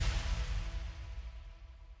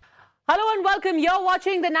welcome. You're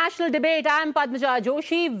watching the national debate. I'm Padmaja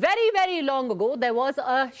Joshi. Very, very long ago, there was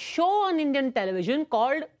a show on Indian television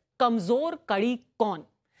called Kamzor, Kadi, Cong.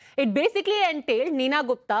 It basically entailed Neena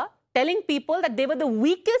Gupta telling people that they were the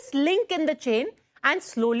weakest link in the chain and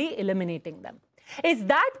slowly eliminating them. Is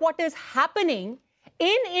that what is happening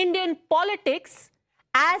in Indian politics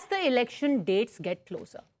as the election dates get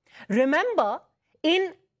closer? Remember,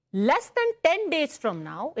 in less than 10 days from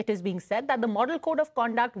now, it is being said that the model code of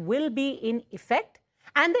conduct will be in effect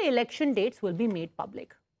and the election dates will be made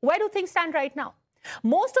public. Where do things stand right now?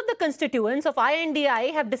 Most of the constituents of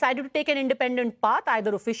I.N.D.I.A have decided to take an independent path,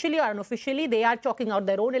 either officially or unofficially. They are chalking out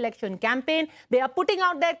their own election campaign. They are putting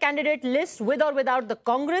out their candidate list with or without the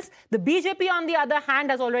Congress. The BJP, on the other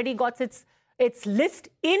hand, has already got its list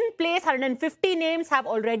in place. 150 names have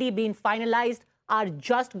already been finalized, are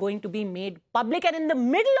just going to be made public. And in the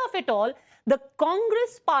middle of it all, the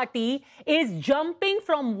Congress party is jumping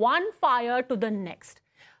from one fire to the next.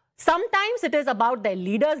 Sometimes it is about their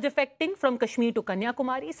leaders defecting from Kashmir to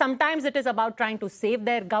Kanyakumari. Sometimes it is about trying to save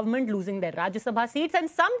their government, losing their Rajya Sabha seats. And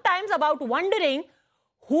sometimes about wondering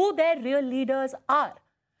who their real leaders are.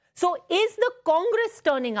 So is the Congress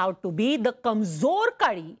turning out to be the Kamzor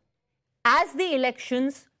Kadi as the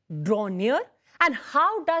elections draw near? And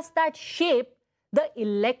how does that shape the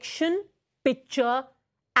election picture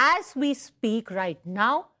as we speak right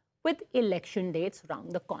now, with election dates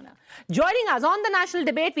round the corner? Joining us on the national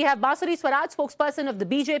debate, we have Bansuri Swaraj, spokesperson of the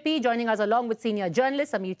BJP, joining us along with senior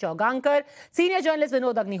journalist Sameer Chaugankar. Senior journalist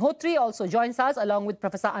Vinod Agnihotri also joins us along with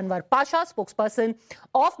Professor Anwar Pasha, spokesperson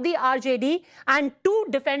of the RJD, and two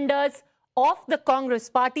defenders of the Congress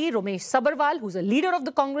party, Ramesh Sabarwal, who's a leader of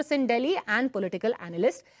the Congress in Delhi, and political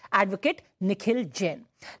analyst, advocate Nikhil Jain.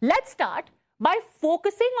 Let's start by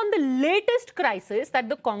focusing on the latest crisis that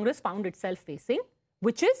the Congress found itself facing,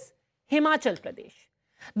 which is Himachal Pradesh.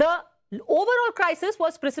 The overall crisis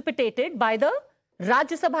was precipitated by the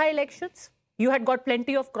Rajya Sabha elections. You had got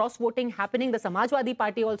plenty of cross-voting happening. The Samajwadi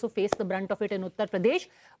Party also faced the brunt of it in Uttar Pradesh.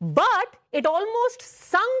 But it almost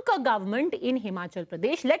sunk a government in Himachal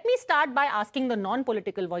Pradesh. Let me start by asking the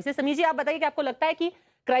non-political voices. Sameer ji, आप बताइए कि आपको लगता है कि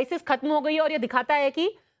crisis खत्म हो गई है और ये दिखाता है कि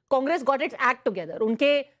Congress got its act together.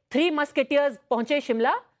 उनके 3 मस्केटियर्स पहुंचे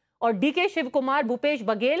शिमला और डीके शिव कुमार, भूपेश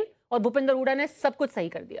बघेल और भूपेंद्र हुड्डा ने सब कुछ सही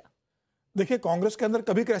कर दिया. देखिए, कांग्रेस के अंदर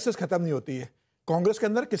कभी क्राइसिस खत्म नहीं होती है. कांग्रेस के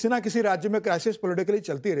अंदर किसी ना किसी राज्य में क्राइसिस पॉलिटिकली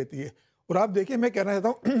चलती रहती है. और आप देखिए, मैं कहना चाहता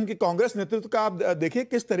हूं कि कांग्रेस नेतृत्व का आप देखिए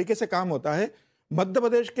किस तरीके से काम होता है. मध्य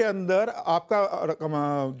प्रदेश के अंदर आपका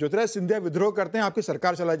ज्योतिरादित्य सिंधिया विद्रोह करते हैं, आपकी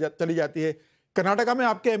सरकार चली जाती है. कर्नाटका में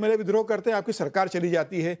आपके एमएलए विद्रोह करते हैं, आपकी सरकार चली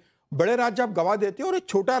जाती है. बड़े राज्य आप गवा देते हैं और एक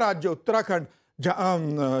छोटा राज्य उत्तराखंड,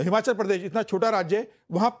 हिमाचल प्रदेश, इतना छोटा राज्य है,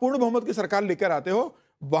 वहां पूर्ण बहुमत की सरकार लेकर आते हो.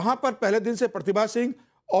 वहां पर पहले दिन से प्रतिभा सिंह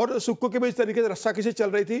और सुक्खू के बीच तरीके से रस्साकशी चल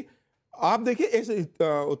रही थी. आप देखिए, इस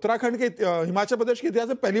उत्तराखंड के हिमाचल प्रदेश के इतिहास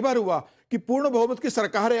में पहली बार हुआ कि पूर्ण बहुमत की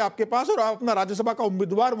सरकार है आपके पास और आप अपना राज्यसभा का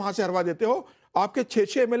उम्मीदवार वहां से हरवा देते हो. आपके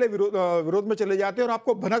 6 एमएलए विरोध में चले जाते हैं और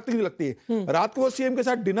आपको भनक नहीं लगती है. रात को वो सीएम के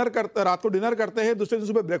साथ रात को डिनर करते हैं, दूसरे दिन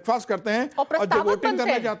सुबह ब्रेकफास्ट करते हैं और जब वोटिंग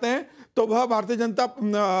करने जाते हैं तो वह भारतीय जनता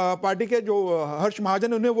पार्टी के जो हर्ष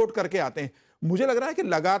महाजन उन्हें वोट करके आते हैं. मुझे लग रहा है कि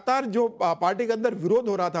लगातार जो पार्टी के अंदर विरोध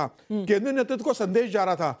हो रहा था, केंद्रीय नेतृत्व को संदेश जा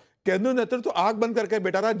रहा था, केंद्रीय नेतृत्व आग बंद करके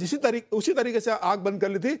बैठा रहा. उसी तरीके से आग बंद कर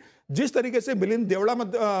ली थी जिस तरीके से मिलिंद देवड़ा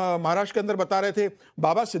महाराष्ट्र के अंदर बता रहे थे,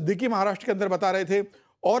 बाबा सिद्दीकी महाराष्ट्र के अंदर बता रहे थे,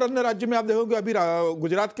 और अन्य राज्य में आप देखोगे अभी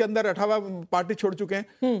गुजरात के अंदर 18वां पार्टी छोड़ चुके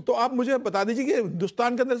हैं. तो आप मुझे बता दीजिए कि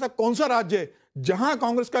हिंदुस्तान के अंदर ऐसा कौन सा राज्य है जहां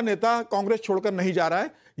कांग्रेस का नेता कांग्रेस छोड़कर नहीं जा रहा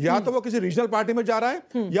है. या तो वो किसी रीजनल पार्टी में जा रहा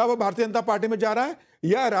है, या वो भारतीय जनता पार्टी में जा रहा है,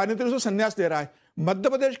 या राजनीति से संन्यास ले रहा है. मध्य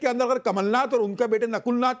प्रदेश के अंदर अगर कमलनाथ और उनका बेटे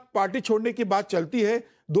नकुलनाथ पार्टी छोड़ने की बात चलती है,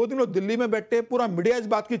 2 दिन वो दिल्ली में बैठे, पूरा मीडिया इस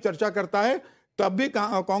बात की चर्चा करता है, तब भी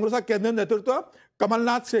कांग्रेस का केंद्रीय नेतृत्व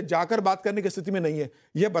कमलनाथ से जाकर बात करने की स्थिति में नहीं है.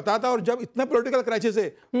 यह बताता. और जब इतना पॉलिटिकल क्राइसिस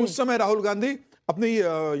है, उस समय राहुल गांधी अपनी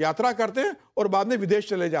यात्रा करते हैं और बाद में विदेश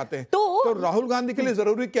चले जाते हैं. तो राहुल गांधी के लिए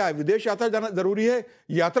जरूरी क्या है? विदेश यात्रा जाना जरूरी है,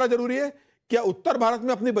 यात्रा जरूरी है, क्या उत्तर भारत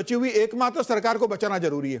में अपनी बची हुई एकमात्र सरकार को बचाना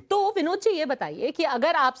जरूरी है? तो विनोद जी, ये बताइए कि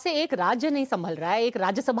अगर आपसे एक राज्य नहीं संभल रहा है, एक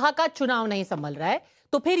राज्यसभा का चुनाव नहीं संभल रहा है,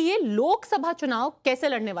 तो फिर ये लोकसभा चुनाव कैसे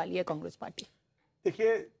लड़ने वाली है कांग्रेस पार्टी?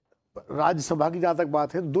 देखिए, राज्यसभा की जहां तक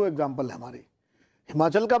बात है, 2 एग्जाम्पल है हमारे,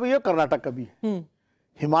 हिमाचल का भी है, कर्नाटक का भी है.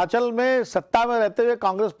 हिमाचल में सत्ता में रहते हुए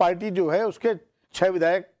कांग्रेस पार्टी जो है उसके 6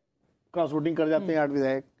 विधायक क्रॉस वोटिंग कर जाते हैं, 8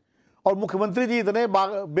 विधायक, और मुख्यमंत्री जी इतने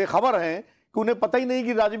बेखबर हैं कि उन्हें पता ही नहीं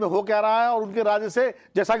कि राज्य में हो क्या रहा है. और उनके राज्य से,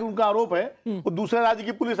 जैसा कि उनका आरोप है, वो दूसरे राज्य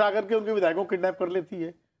की पुलिस आकर के उनके विधायकों को किडनैप कर लेती है.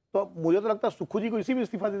 तो मुझे तो लगता है सुक्खू जी को इसी में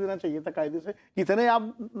इस्तीफा दे देना चाहिए था कायदे से. इतने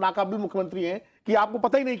आप नाकाबिल मुख्यमंत्री हैं कि आपको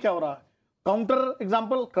पता ही नहीं क्या हो रहा है. काउंटर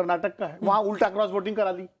एग्जाम्पल कर्नाटक का है, वहां उल्टा क्रॉस वोटिंग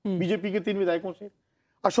करा दी बीजेपी के 3 विधायकों से।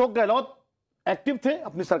 अशोक गहलोत एक्टिव थे,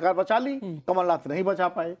 अपनी सरकार बचा ली, कमलनाथ नहीं बचा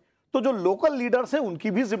पाए। तो जो लोकल लीडर्स हैं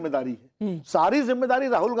उनकी भी जिम्मेदारी है। सारी जिम्मेदारी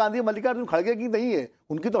राहुल गांधी, मल्लिकार्जुन खड़गे की नहीं है,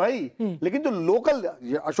 उनकी तो है ही, लेकिन जो लोकल,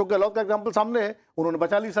 अशोक गहलोत का एग्जांपल सामने है, उन्होंने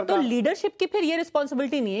बचा ली सरकार। तो लीडरशिप की फिर ये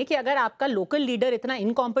रिस्पॉन्सिबिलिटी नहीं है कि अगर आपका लोकल लीडर इतना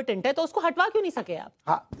इनकॉम्पिटेंट है तो उसको हटवा क्यों नहीं सके आप?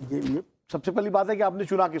 हाँ, ये सबसे पहली बात है कि आपने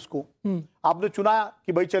चुना किसको? आपने चुना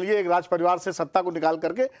कि भाई चलिए एक राज परिवार से सत्ता को निकाल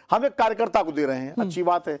करके हम एक कार्यकर्ता को दे रहे हैं, अच्छी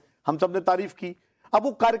बात है, हम सबने तारीफ की। अब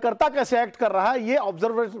वो कार्यकर्ता कैसे एक्ट कर रहा है, ये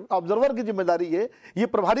ऑब्जर्वर की जिम्मेदारी है, ये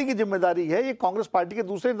प्रभारी की जिम्मेदारी है, ये कांग्रेस पार्टी के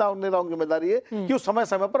दूसरे नेताओं की जिम्मेदारी है कि वो समय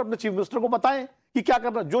समय पर अपने चीफ मिनिस्टर को बताएं कि क्या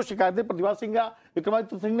करना। जो शिकायतें प्रतिभा सिंह या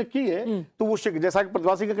विक्रमादित्य सिंह ने की है, तो वो जैसा कि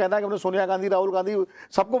प्रतिभा सिंह का कहना है कि हमने सोनिया गांधी, राहुल गांधी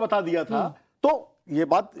सबको बता दिया था, तो ये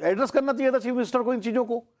बात एड्रेस करना चाहिए था चीफ मिनिस्टर को इन चीजों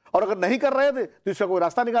को। और अगर नहीं कर रहे थे तो इसका कोई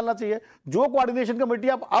रास्ता निकालना चाहिए। जो कोऑर्डिनेशन कमेटी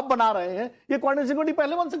आप अब बना रहे हैं, ये कोऑर्डिनेशन कमेटी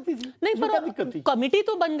पहले बन सकती थी, नहीं, पर कमेटी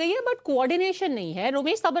तो बन गई है बट कोऑर्डिनेशन नहीं है।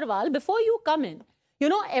 Romesh Sabharwal, before you come in, you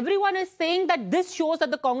know, everyone is saying that this shows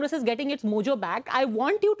that the Congress is getting its mojo back. I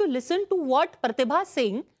want you to listen to what Pratibha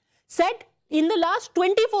Singh said in the last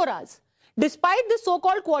 24 hours. Despite this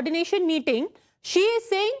so-called coordination meeting, she is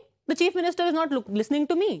saying the chief minister is not listening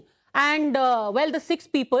to me. And well, the 6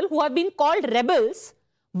 people who have been called rebels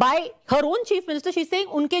by her own chief minister, she's saying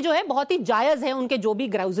उनके जो है बहुत ही जायज है, उनके जो भी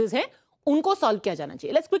ग्राउजेस हैं उनको सॉल्व किया जाना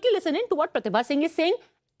चाहिए. Let's quickly listen in to what Pratibha Singh is saying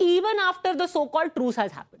even after the so-called truce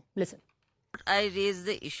has happened. Listen. I raised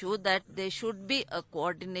the issue that there should be a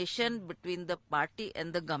coordination between the party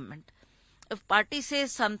and the government. If party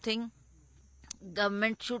says something,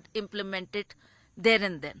 government should implement it there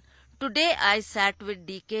and then. Today I sat with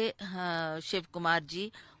DK Shiv Kumar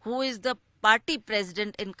ji, who is the party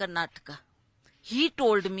president in Karnataka. He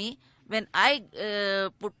told me, when I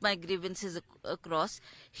put my grievances across,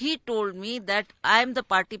 he told me that I am the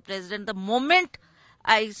party president. The moment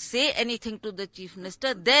I say anything to the chief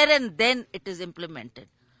minister, there and then it is implemented.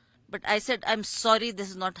 But I said, I'm sorry, this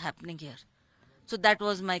is not happening here. So that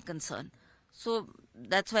was my concern. So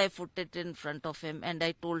that's why I put it in front of him and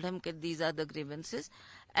I told him that these are the grievances.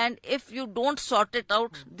 And if you don't sort it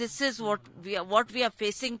out, this is what we are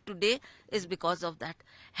facing today is because of that.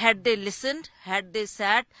 Had they listened, had they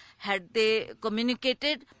sat, had they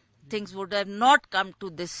communicated, things would have not come to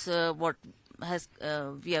this, what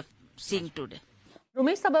we are seeing today.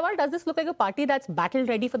 Romesh Sabharwal, does this look like a party that's battle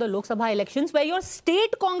ready for the Lok Sabha elections where your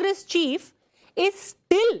state Congress chief is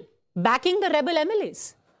still backing the rebel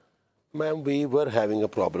MLAs? Ma'am, we were having a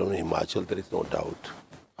problem in Himachal, there is no doubt.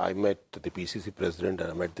 I met the PCC president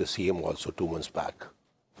and I met the CM also 2 months back.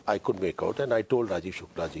 I could make out and I told Rajiv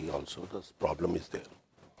Shukla ji also this problem is there.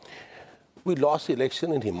 We lost the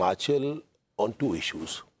election in Himachal on 2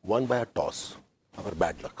 issues. One by a toss, our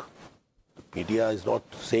bad luck. Media is not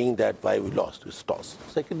saying that why we lost, it's toss.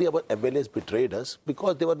 Secondly, our MLAs betrayed us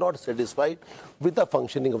because they were not satisfied with the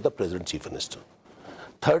functioning of the President Chief Minister.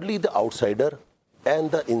 Thirdly, the outsider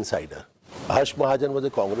and the insider. Harsh Mahajan was a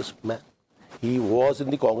Congress man. He was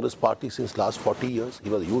in the Congress party since last 40 years. He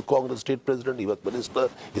was a youth Congress state president. He was minister.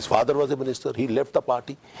 His father was a minister. He left the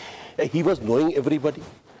party. He was knowing everybody.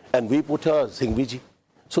 And we put a Singhvi ji.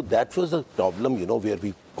 So that was the problem, you know, where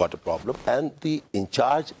we got a problem. And the in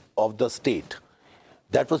charge of the state,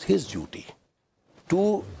 that was his duty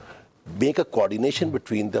to make a coordination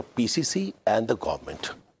between the PCC and the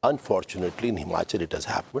government. Unfortunately, in Himachal it has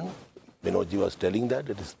happened. Vinod ji was telling that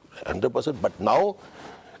it is 100%. But now,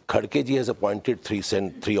 Khadke ji has appointed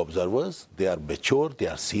 3 observers. They are mature, they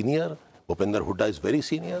are senior. Bhupender Hooda is very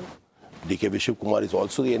senior. DK Vishnu Kumar is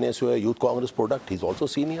also the NSUA Youth Congress product. He's also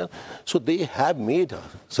senior. So they have made a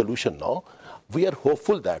solution now. We are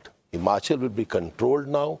hopeful that Himachal will be controlled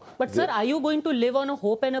now. But sir, are you going to live on a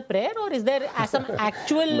hope and a prayer, or is there some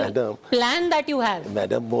actual plan that you have?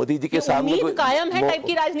 Madam, Modi ji के सामने उम्मीद कायम है type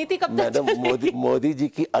की राजनीति कब तक चलेगी? मोदी जी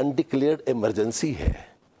की अनडिक्लेयर्ड इमरजेंसी है.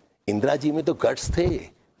 इंदिरा जी में तो गट्स थे.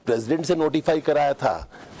 प्रेसिडेंट से नोटिफाई कराया था,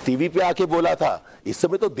 टीवी पे आके बोला था. इस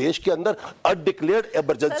समय तो देश के अंदर अनडिक्लेयर्ड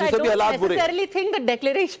इमरजेंसी से भी हालात बुरे. I don't necessarily think the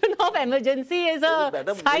declaration of emergency is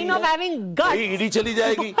a sign of having guts. ED चली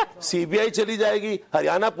जाएगी, सीबीआई चली जाएगी,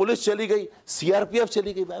 हरियाणा पुलिस चली गई, सीआरपीएफ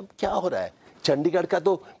चली गई. मैम क्या हो रहा है? चंडीगढ़ का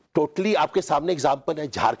तो टोटली आपके सामने एग्जाम्पल है,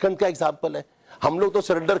 झारखंड का एग्जाम्पल है. हम लोग तो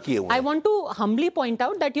सरेंडर किए हुए. I want to humbly point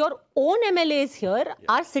out that your own MLAs here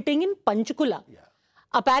are sitting in Panchkula.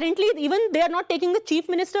 Apparently, even they are not taking the chief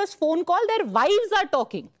minister's phone call, their wives are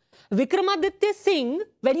talking. Vikramaditya Singh,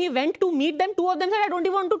 when he went to meet them, 2 of them said, I don't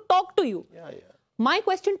even want to talk to you. My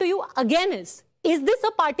question to you again is, Is this a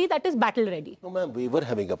party that is battle ready? No, ma'am, we were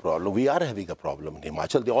having a problem. We are having a problem in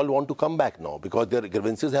Himachal. They all want to come back now because their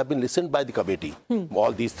grievances have been listened by the committee.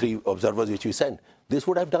 All these 3 observers which we sent. This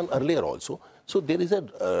would have done earlier also. So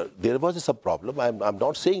there was a sub problem. I'm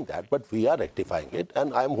not saying that, but we are rectifying it,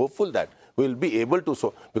 and I'm hopeful that we'll be able to.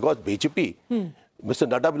 So because BJP, Mr.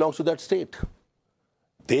 Nadda belongs to that state.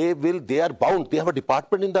 They are bound. They have a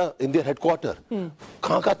department in their headquarters.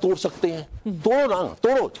 कहाँ तोड़ सकते हैं? तोड़ो ना,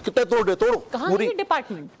 तोड़ो. कितना तोड़ दे, तोड़ो. कहाँ है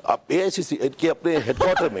डिपार्टमेंट? अब AICC के अपने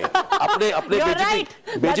हेडक्वार्टर में, अपने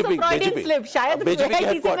BJP के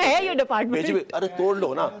हेडक्वार्टर है ये डिपार्टमेंट. अरे तोड़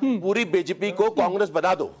लो ना. पूरी BJP को कांग्रेस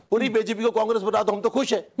बना दो. पूरी BJP को कांग्रेस बना दो. हम तो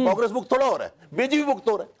खुश हैं. कांग्रेस मुक्त थोड़ा हो रहा है. BJP मुक्त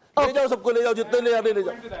हो रहा है. ले जाओ सबको, ले जाओ जितने ले आने ले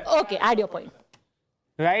जाओ. Okay, add your point.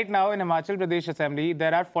 Right now in Himachal Pradesh Assembly,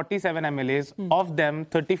 there are 47 MLAs. Of them,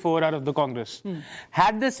 34 are of the Congress.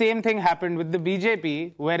 Had the same thing happened with the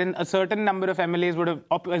BJP, wherein a certain number of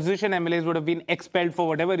opposition MLAs would have been expelled for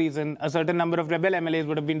whatever reason, a certain number of rebel MLAs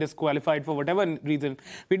would have been disqualified for whatever reason,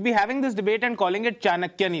 we'd be having this debate and calling it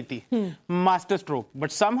Chanakya Niti, master stroke.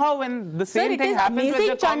 But somehow when the same thing happens with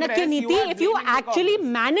the Congress, Chanakya Niti if you actually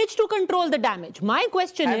manage to control the damage. My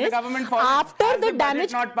question is, after the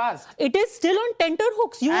damage, not passed? It is still on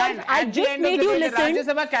tenterhooks. I just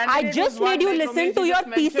made you listen to your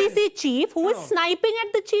PCC chief who is sniping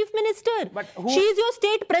at the chief minister. She is your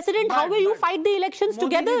state president. How will you fight the elections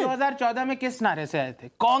together? 2014 में किस नारे से आए थे?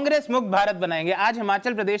 कांग्रेस मुक्त भारत बनाएंगे. आज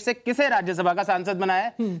हिमाचल प्रदेश से किसे राज्यसभा का सांसद बनाया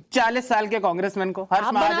है? 40 साल के कांग्रेसमैन को.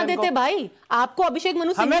 आप बना देते भाई. आपको अभिषेक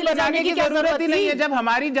मनु सिंह हमें बनाने की जरूरत ही नहीं है. जब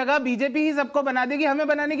हमारी जगह बीजेपी ही सबको बना देगी, हमें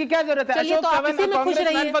बनाने की क्या जरूरत है? Ashok Chavan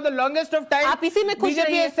Congressman for the longest of time. आप इसी में खुश रहिए.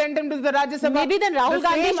 BJP has sent him to the Rajya Sabha. Maybe then Rahul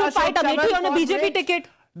Gandhi should fight Amethi on a BJP ticket.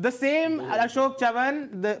 The same Ashok Chavan,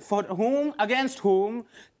 against whom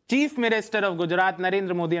Chief Minister of Gujarat,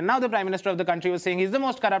 Narendra Modi, and now the Prime Minister of the country was saying he's the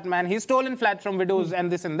most corrupt man, he's stolen flats from widows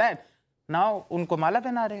and this and that. Now, unko mala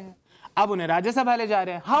pehna rahe hain. अब उन्हें राज्यसभा ले जा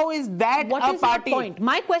रहे हैं. How is that a party? Point?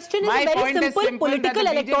 My question is a very simple political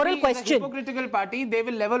electoral question. Hypocritical party. They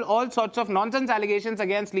will level all sorts of nonsense allegations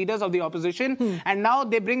against leaders of the opposition, and now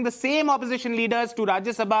they bring the same opposition leaders to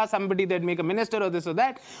Rajya Sabha, somebody that make a minister or this or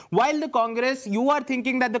that. While the Congress, you are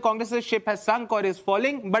thinking that the Congress's ship has sunk or is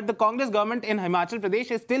falling, but the Congress government in Himachal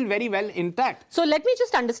Pradesh is still very well intact. So let me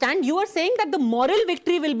just understand. You are saying that the moral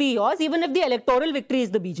victory will be yours, even if the electoral victory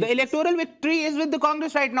is the BJP. The electoral victory is with the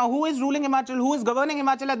Congress right now. Who is ruling Himachal? Who is governing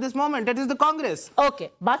Himachal at this moment? It is the Congress. Okay.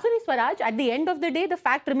 Bansuri Swaraj, at the end of the day, the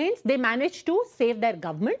fact remains they managed to save their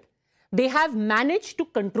government. They have managed to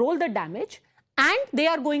control the damage, and they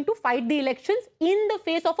are going to fight the elections in the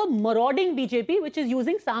face of a marauding BJP, which is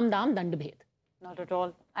using Sam Dam Dand Bhed. Not at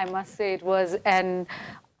all. I must say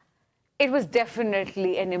it was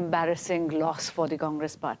definitely an embarrassing loss for the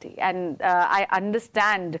Congress party. And I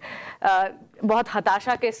understand बहुत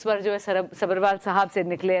हताशा के स्वर जो है सबरवाल साहब से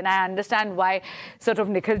निकले, and I understand why sort of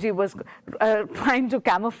Nikhil ji was trying to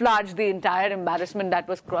camouflage the entire embarrassment that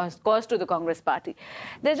was caused to the Congress party.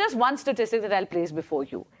 There's just one statistic that I'll place before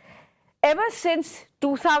you. Ever since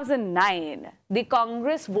 2009, the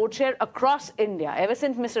Congress vote share across India, ever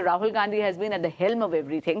since Mr. Rahul Gandhi has been at the helm of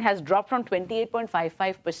everything, has dropped from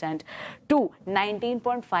 28.55% to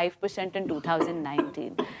 19.5% in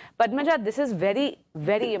 2019. Padmaja, this is very,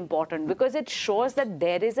 very important because it shows that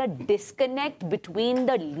there is a disconnect between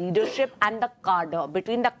the leadership and the cadre,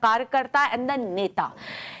 between the karyakarta and the neta.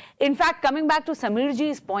 In fact, coming back to Sameer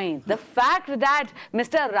ji's point, the fact that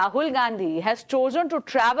Mr. Rahul Gandhi has chosen to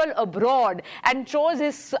travel abroad and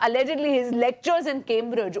chose allegedly his lectures in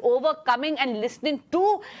Cambridge over coming and listening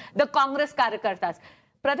to the Congress karyakartas.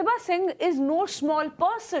 Pratibha Singh is no small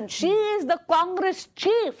person. She is the Congress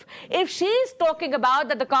chief. If she is talking about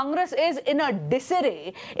that the Congress is in a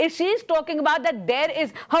disarray, if she is talking about that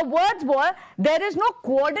her words were, there is no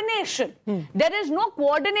coordination. There is no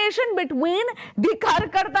coordination between the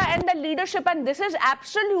Karyakarta and the leadership, and this is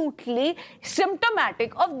absolutely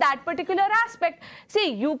symptomatic of that particular aspect.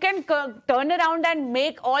 See, you can turn around and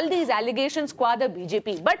make all these allegations qua the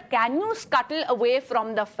BJP, but can you scuttle away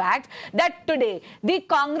from the fact that today the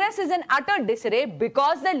Congress is in utter disarray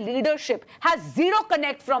because the leadership has zero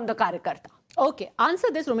connect from the Karyakarta? Okay, answer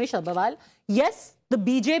this, Ramesh Agarwal. Yes, the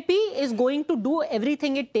BJP is going to do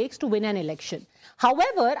everything it takes to win an election.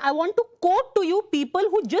 However, I want to quote to you people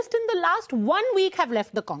who just in the last 1 week have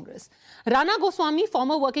left the Congress. Rana Goswami,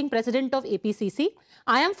 former working president of APCC.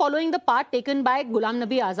 I am following the path taken by Ghulam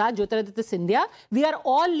Nabi Azad, Jyotiraditya Scindia. We are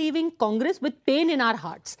all leaving Congress with pain in our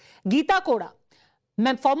hearts. Geeta Koda,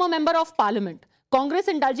 former member of parliament. Congress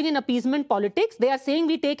indulging in appeasement politics. They are saying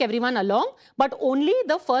we take everyone along, but only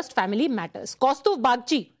the first family matters. Kaustuv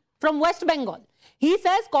Bagchi from West Bengal. He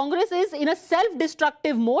says Congress is in a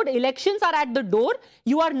self-destructive mode. Elections are at the door.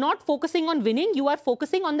 You are not focusing on winning. You are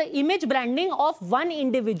focusing on the image branding of one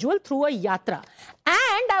individual through a yatra.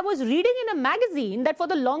 And I was reading in a magazine that for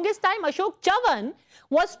the longest time, Ashok Chavan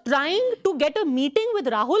was trying to get a meeting with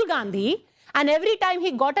Rahul Gandhi. And every time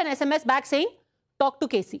he got an SMS back saying, talk to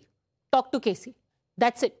Casey. Talk to Casey.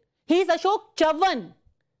 That's it. He is Ashok Chavan.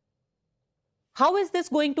 How is this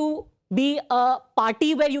going to be a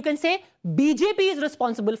party where you can say BJP is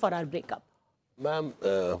responsible for our breakup? Ma'am,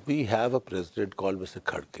 we have a president called Mr.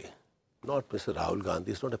 Khadge, not Mr. Rahul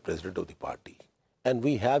Gandhi. He's not a president of the party. And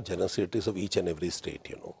we have general secretaries of each and every state,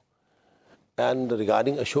 you know. And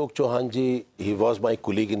regarding Ashok Chauhan ji, he was my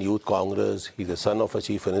colleague in Youth Congress. He's the son of a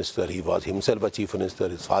chief minister. He was himself a chief minister.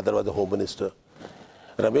 His father was a home minister.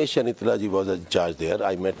 Ramesh Chanitla ji was in charge there.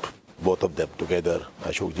 I met both of them together.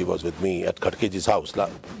 Ashok ji was with me at Khadge ji's house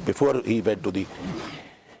before he went to the...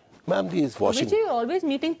 Ma'am, he is washing... Which you're always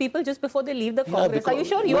meeting people just before they leave the Congress. Are you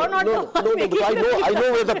sure you are not... No, I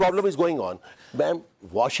know where the problem is going on. Ma'am,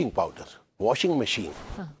 washing powder, washing machine.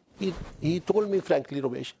 He told me frankly,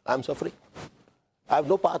 Ramesh, I'm suffering. I have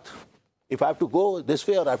no path. If I have to go this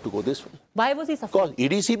way or I have to go this way. Why was he suffering?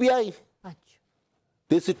 Because ED CBI.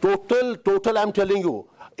 This is total, I'm telling you.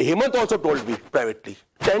 Hemant also told me privately,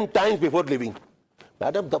 10 times before leaving.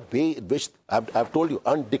 Madam, the way in which I've told you,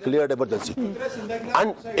 undeclared emergency.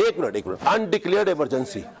 Undeclared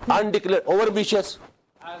emergency. Undeclared, overambitious.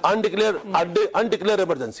 Undeclared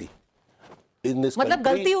emergency. In this मतलब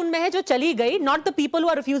गलती उनमें है जो चली गई, not the people who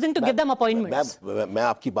are refusing to give them appointments. मैं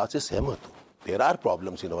आपकी बात से सहमत हूँ. There are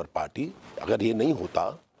problems in our party. अगर ये नहीं होता,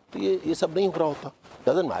 तो ये सब नहीं हो रहा होता.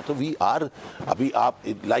 Doesn't matter. We are, abhi aap,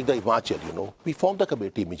 like the Himachal, you know, we formed the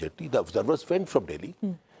committee immediately. The observers went from Delhi.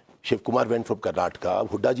 Shiv Kumar went from Karnataka.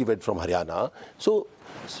 Hooda ji went from Haryana. So,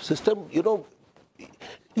 system, you know.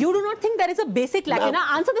 You do not think there is a basic lack?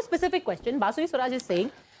 Answer the specific question. Bansuri Swaraj is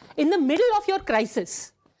saying, in the middle of your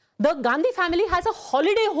crisis, the Gandhi family has a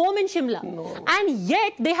holiday home in Shimla. No. And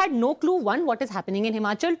yet, they had no clue, one, what is happening in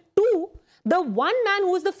Himachal. Two, the one man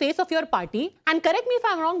who is the face of your party, and correct me if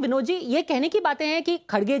I'm wrong, Vinod ji, ये कहने की बातें हैं कि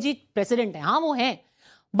खड़गे जी president हैं, हाँ वो हैं,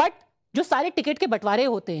 बट जो सारे टिकट के बंटवारे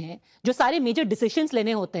होते हैं, जो सारे मेजर डिसीजंस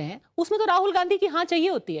लेने होते हैं, उसमें तो राहुल गांधी की हाँ चाहिए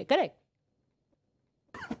होती है, करेक्ट?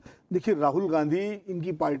 देखिए, राहुल गांधी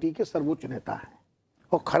इनकी पार्टी के सर्वोच्च नेता हैं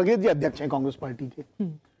और खड़गे जी अध्यक्ष हैं कांग्रेस पार्टी के।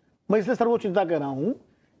 मैं इसलिए सर्वोच्च नेता कह रहा हूं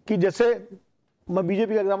कि जैसे मैं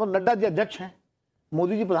बीजेपी का एग्जाम्पल, नड्डा जी अध्यक्ष हैं,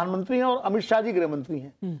 मोदी जी प्रधानमंत्री हैं और अमित शाह जी गृह मंत्री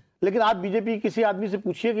हैं। लेकिन आप बीजेपी किसी आदमी से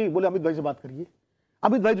पूछिए कि बोले अमित भाई से बात करिए,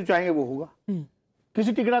 अमित भाई जो चाहेंगे वो होगा।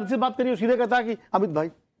 किसी टिकट से बात करिए, सीधे कहता है कि अमित भाई।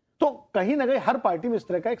 तो कहीं ना कहीं हर पार्टी में इस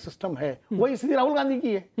तरह का एक सिस्टम है। वही स्थिति राहुल गांधी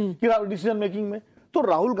की है कि डिसीजन मेकिंग में। तो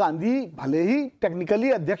राहुल गांधी भले ही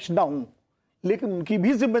टेक्निकली अध्यक्ष ना हूं, लेकिन उनकी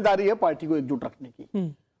भी जिम्मेदारी है पार्टी को एकजुट रखने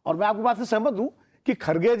की। और मैं आपकी बात से सहमत हूं कि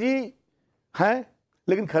खड़गे जी हैं,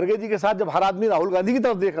 लेकिन खड़गे जी के साथ जब हर आदमी राहुल गांधी की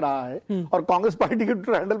तरफ देख रहा है और कांग्रेस पार्टी के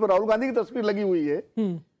ट्विटर हैंडल पर राहुल गांधी की तस्वीर लगी हुई है,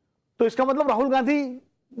 तो इसका मतलब राहुल गांधी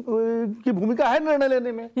की भूमिका है निर्णय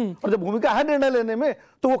लेने में। और जब भूमिका है निर्णय लेने में,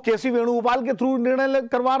 तो वो केसी वेणुगोपाल के थ्रू निर्णय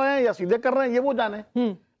करवा रहे हैं या सीधे कर रहे हैं, ये वो जाने।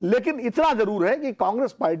 लेकिन इतना जरूर है कि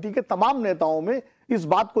कांग्रेस पार्टी के तमाम नेताओं में इस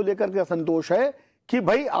बात को लेकर के असंतोष है कि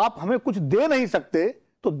भाई आप हमें कुछ दे नहीं सकते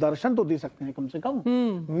तो दर्शन तो दे सकते हैं कम से कम।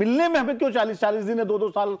 मिलने में हमें क्यों 40-40 दिन या 2-2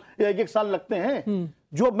 साल या 1-1 साल लगते हैं?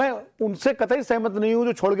 जो मैं उनसे कतई सहमत नहीं हूं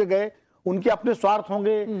जो छोड़ के गए। उनके अपने स्वार्थ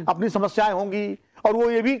होंगे, अपनी समस्याएं होंगी, और वो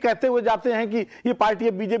ये भी कहते हुए जाते हैं कि ये पार्टी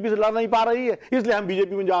अब बीजेपी से लड़ नहीं पा रही है, इसलिए हम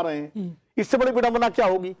बीजेपी में जा रहे हैं। इससे बड़ी विडंबना क्या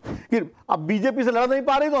होगी कि अब बीजेपी से लड़ नहीं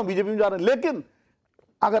पा रही तो हम बीजेपी में जा रहे हैं। लेकिन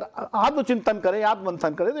अगर आत्मचिंतन करें,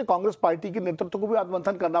 आत्ममंथन करें, तो कांग्रेस पार्टी के नेतृत्व को भी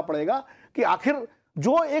आत्ममंथन करना पड़ेगा कि आखिर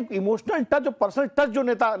जो एक इमोशनल टच, जो पर्सनल टच जो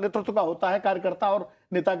नेतृत्व का होता है कार्यकर्ता और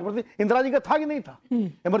नेता के प्रति, इंदिरा जी का था कि नहीं था?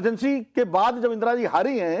 इमरजेंसी के बाद जब इंदिरा जी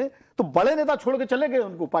हारी हैं तो बड़े नेता छोड़ के चले गए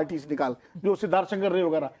उनको पार्टी से निकाल, जो सिद्धार्थ शंकर रे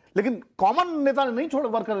वगैरह, लेकिन कॉमन नेता ने नहीं छोड़ा,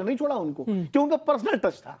 वर्कर ने नहीं छोड़ा उनको, क्योंकि उनका पर्सनल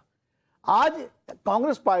टच था। आज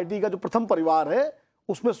कांग्रेस पार्टी का जो प्रथम परिवार है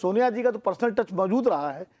उसमें सोनिया जी का तो पर्सनल टच मौजूद रहा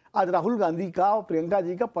है, आज राहुल गांधी का और प्रियंका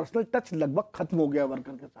जी का पर्सनल टच लगभग खत्म हो गया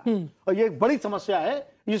वर्कर के साथ। और ये एक बड़ी समस्या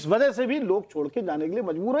है, इस वजह से भी लोग छोड़ के जाने के लिए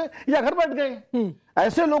मजबूर हैं या घर बैठ गए।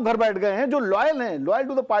 ऐसे लोग घर बैठ गए हैं जो लॉयल हैं, loyal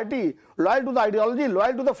to the party, loyal to the ideology,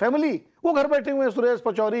 loyal to the family, वो घर बैठे हुए हैं। सुरेश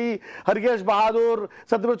पचौरी, हरकेश बहादुर,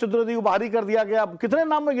 सत्यव्रत चतुर्वेदी को बाहरी कर दिया गया। कितने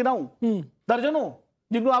नाम में गिनाऊं? दर्जनों,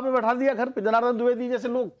 जिनको आपने बैठा दिया घर पे, जनार्दन द्विवेदी जैसे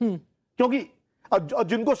लोग, क्योंकि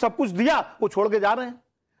जिनको सब कुछ दिया वो छोड़ के जा रहे हैं।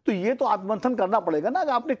 तो ये तो आत्ममंथन करना पड़ेगा ना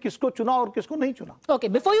कि आपने किसको चुना और किसको नहीं चुना। Okay,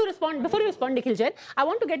 before you respond, Nikhil Jain, I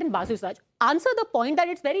want to get in Bansuri Swaraj. Answer the point that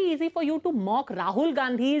it's very easy for you to mock Rahul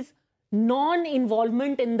Gandhi's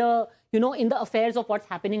non-involvement in the, in the affairs of what's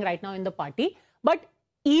happening right now in the party. But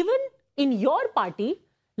even in your party,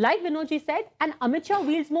 like Vinodji said, and Amit Shah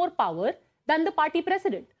wields more power than the party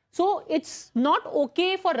president. So it's not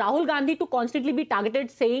okay for Rahul Gandhi to constantly be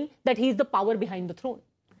targeted saying that he's the power behind the throne.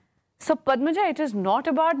 So, Padmaja, it is not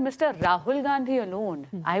about Mr. Rahul Gandhi alone.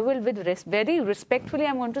 I will, very respectfully,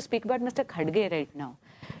 I'm going to speak about Mr. Khadge right now.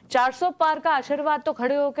 400 पार का आशीर्वाद तो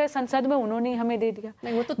खड़े होकर संसद में उन्होंने हमें दे दिया.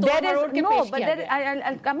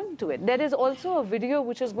 I'll come into it. There is also a video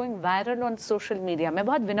which is going viral on social media. मैं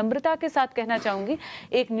बहुत विनम्रता के साथ कहना चाहूंगी,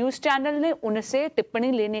 एक न्यूज चैनल ने उनसे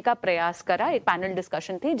टिप्पणी लेने का प्रयास करा, एक पैनल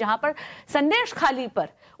डिस्कशन थी जहां पर संदेश खाली पर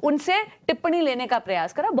उनसे टिप्पणी लेने का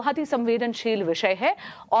प्रयास करा. बहुत ही संवेदनशील विषय है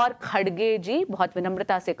और खड़गे जी, बहुत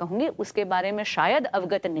विनम्रता से कहूंगी, उसके बारे में शायद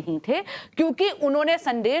अवगत नहीं थे, क्योंकि उन्होंने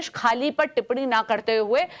संदेश खाली पर टिप्पणी ना करते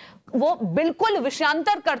हुए वो बिल्कुल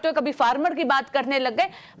विषयांतर करते हुए कभी फार्मर की बात करने लग गए,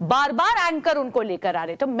 बार बार एंकर उनको लेकर आ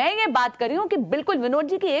रहे. तो मैं ये बात कर रही हूं कि बिल्कुल विनोद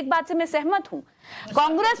जी की एक बात से मैं सहमत हूं,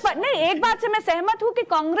 कांग्रेस नहीं, एक बात से मैं सहमत हूं कि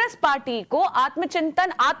कांग्रेस पार्टी को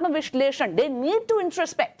आत्मचिंतन, आत्मविश्लेषण, दे नीड टू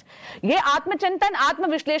इंट्रोस्पेक्ट, ये आत्मचिंतन,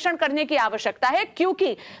 आत्मविश्लेषण करने की आवश्यकता है.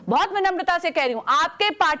 क्योंकि बहुत विनम्रता से कह रही हूं, आपके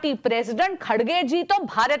पार्टी प्रेसिडेंट खड़गे जी तो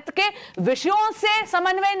भारत के विषयों से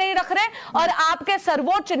समन्वय नहीं रख रहे और आपके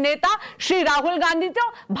सर्वोच्च नेता श्री राहुल गांधी तो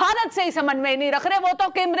भारत से ही समन्वय नहीं रख रहे, वो तो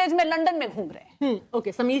कैम्ब्रिज में, लंदन में घूम रहे हैं.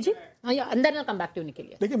 ओके, समीर जी, अंदर ना कम बैक टू के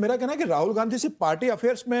लिए. देखिए, मेरा कहना है कि राहुल गांधी सिर्फ पार्टी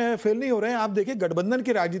अफेयर्स में फेल नहीं हो रहे हैं. आप देखिए, गठबंधन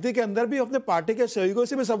की राजनीति के अंदर भी अपने पार्टी के सहयोगियों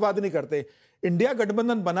से भी संवाद नहीं करते. इंडिया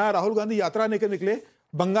गठबंधन बना, राहुल गांधी यात्रा लेकर निकले,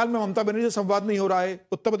 बंगाल में ममता बनर्जी से संवाद नहीं हो रहा है,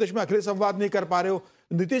 उत्तर प्रदेश में अखिलेश संवाद नहीं कर पा रहे हो,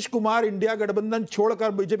 नीतीश कुमार इंडिया गठबंधन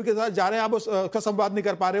छोड़कर बीजेपी के साथ जा रहे हैं, आप उसका संवाद नहीं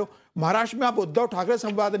कर पा रहे हो, महाराष्ट्र में आप उद्धव ठाकरे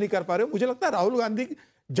संवाद नहीं कर पा रहे हो. मुझे लगता है राहुल गांधी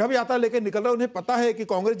जब यात्रा लेकर निकल रहे हैं, उन्हें पता है कि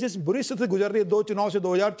कांग्रेस जिस बुरी स्थिति गुजर रही है 2 चुनाव से,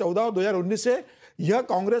 2014 और 2019 से, यह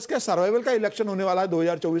कांग्रेस के सर्वाइवल का इलेक्शन होने वाला है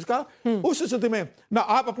 2024 का. उस स्थिति में ना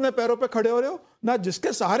आप अपने पैरों पे खड़े हो रहे हो, ना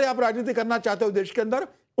जिसके सहारे आप राजनीति करना चाहते हो देश के अंदर,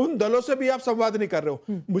 उन दलों से भी आप संवाद नहीं कर रहे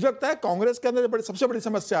हो. मुझे लगता है कांग्रेस के अंदर सबसे बड़ी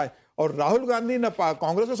समस्या है, और राहुल गांधी न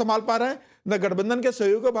कांग्रेस को संभाल पा रहे हैं, न गठबंधन के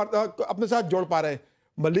सहयोगी को अपने साथ जोड़ पा रहे हैं.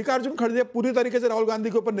 मल्लिकार्जुन खड़गे पूरी तरीके से राहुल गांधी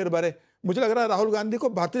के ऊपर निर्भर है. मुझे लग रहा है राहुल गांधी को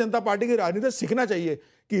भारतीय जनता पार्टी की राजनीति सीखना चाहिए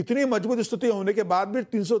कि इतनी मजबूत स्थिति होने के बाद भी,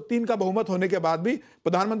 303 का बहुमत होने के बाद भी,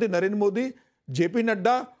 प्रधानमंत्री नरेंद्र मोदी, जेपी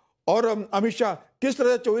नड्डा और अमित शाह किस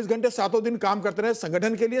तरह से 24 घंटे 7 दिन काम करते रहे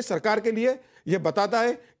संगठन के लिए, सरकार के लिए. यह बताता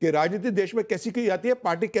है कि राजनीति देश में कैसी की जाती है,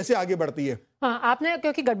 पार्टी कैसे आगे बढ़ती है. हाँ, आपने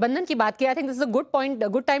क्योंकि गठबंधन की बात की, I think this is a good point,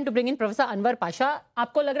 good time to bring in professor Anwar Pasha.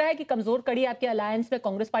 आपको लग रहा है कि कमजोर कड़ी आपके अलायंस में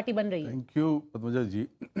कांग्रेस पार्टी बन रही है? Thank you Padmaja ji.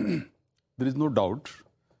 There is no doubt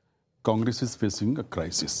Congress is facing a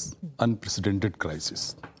crisis, unprecedented crisis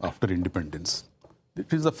after independence.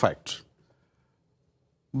 It is a fact.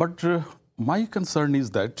 But my concern is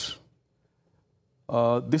that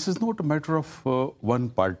this is not a matter of one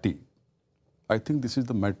party. I think this is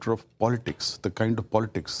the matter of politics, the kind of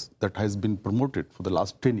politics that has been promoted for the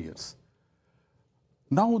last 10 years.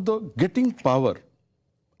 Now the getting power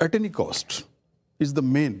at any cost is the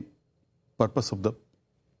main purpose of the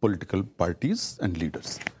political parties and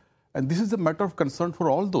leaders. And this is a matter of concern for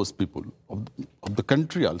all those people of the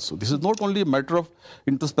country also. This is not only a matter of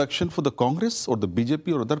introspection for the Congress or the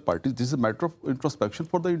BJP or other parties. This is a matter of introspection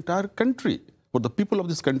for the entire country, for the people of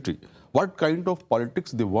this country. What kind of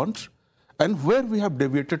politics they want and where we have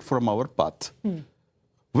deviated from our path.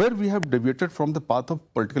 Where we have deviated from the path of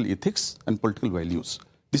political ethics and political values.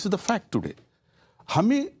 This is the fact today.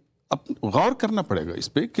 हमें गौर करना पड़ेगा इस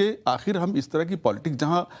पे कि आखिर हम इस तरह की पॉलिटिक्स,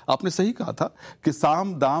 जहां आपने सही कहा था कि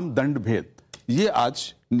साम दाम दंड भेद, ये आज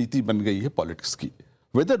नीति बन गई है पॉलिटिक्स की.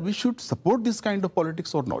 Whether we should support this kind of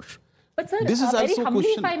politics or not. But sir, this is very also humbly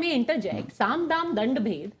question. if I may interject, साम दाम दंड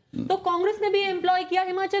भेद तो कांग्रेस ने भी एम्प्लॉय किया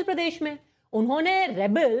हिमाचल प्रदेश में. उन्होंने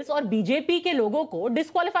रेबल्स और बीजेपी के लोगों को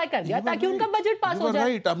डिस्क्वालीफाई कर दिया ताकि उनका बजट पास हो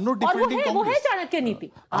जाए. और वो है चाणक्य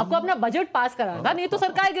नीति. आपको अपना बजट पास कराना था, नहीं तो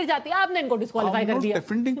सरकार गिर जाती है. आपने इनको डिस्क्वालीफाई कर दिया.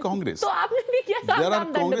 Defending Congress. तो आपने भी किया साम There are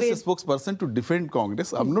दाम दंड Congress भेद. spokesperson to defend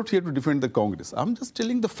Congress. I'm not here to defend the Congress. I'm just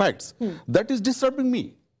telling the facts. That is disturbing me.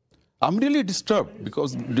 I'm really disturbed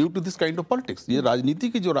because due to this kind of politics. ये राजनीति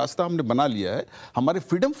की जो रास्ता हमने बना लिया है, हमारे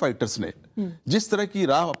फ्रीडम फाइटर्स ने जिस तरह की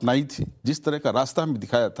राह अपनाई थी, जिस तरह का रास्ता हमें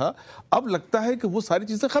दिखाया था, अब लगता है कि वो सारी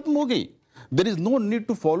चीजें खत्म हो गई. There is no need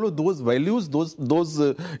to follow those values, those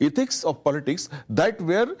ethics of politics that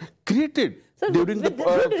were created during the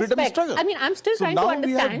freedom struggle. I mean, I'm still trying to understand.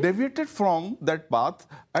 So now we have deviated from that path,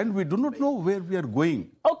 and we do not know where we are going.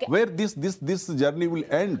 Okay. Where this journey will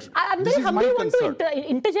end. I'm very humbly want to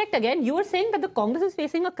interject again. You were saying that the Congress is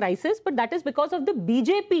facing a crisis, but that is because of the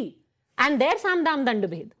BJP and their Samdam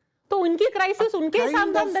Dandabhed. तो उनकी crisis उनके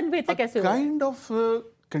सामने से कैसे होगा? Kind of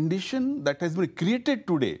condition that has been created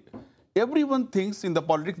today. Everyone thinks in the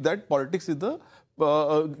politics that politics is the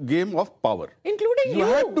game of power. Including you. You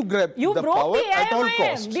have to grab the power at all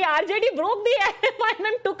costs. The RJD broke the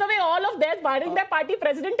AIM, took away all of theirs, barring their party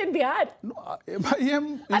president in Bihar. No, MIM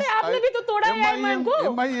is... अरे आपने भी तो तोड़ा है AIM को.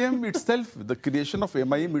 MIM itself, the creation of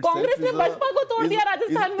MIM itself. Congress ने बसपा को तोड़ दिया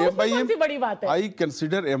राजस्थान में, उसमें कौन सी बड़ी बात है? I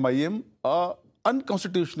consider MIM a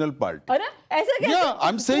unconstitutional party. अरे ऐसा क्या? Yeah,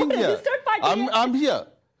 I'm saying here. I'm here.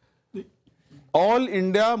 All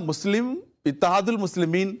India Muslim Ittihadul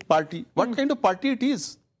Muslimin party. What kind of party it is?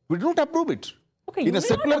 We don't approve it. Okay, in a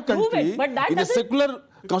secular country, in a secular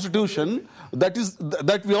constitution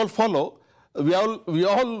that we all follow, we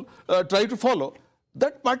all try to follow,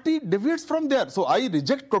 that party deviates from there. So I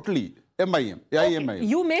reject totally MIM. Okay.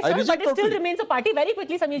 You may, sir, but it still remains a party. Very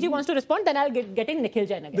quickly, Sameer ji wants to respond, then I'll get in Nikhil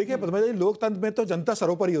Jain again. देखिए पद्मजा जी, लोकतंत्र में तो जनता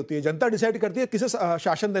सर्वोपरि होती है. जनता decide करती है किसे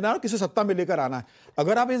शासन देना है और किसे सत्ता में लेकर आना है.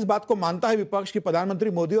 अगर आप इस बात को मानता है विपक्ष की प्रधानमंत्री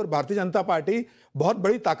मोदी और भारतीय जनता पार्टी बहुत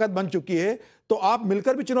बड़ी ताकत बन चुकी है, तो आप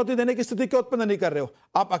मिलकर भी चुनौती देने की स्थिति क्यों उत्पन्न नहीं कर रहे हो?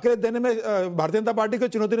 आप अकेले देने में भारतीय जनता पार्टी को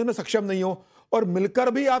चुनौती देने में सक्षम नहीं हो और मिलकर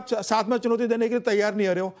भी आप साथ में चुनौती देने के लिए तैयार नहीं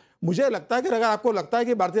हो रहे हो. मुझे लगता है कि अगर आपको लगता है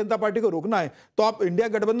कि भारतीय जनता पार्टी को रोकना है तो आप इंडिया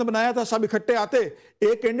गठबंधन बनाया था, सब इकट्ठे आते,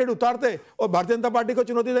 एक कैंडिडेट उतारते और भारतीय जनता पार्टी को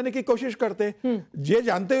चुनौती देने की कोशिश करते. ये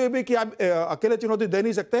जानते हुए भी कि आप अकेले चुनौती दे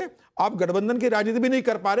नहीं सकते, आप गठबंधन की राजनीति भी नहीं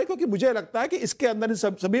कर पा रहे, क्योंकि मुझे लगता है कि इसके अंदर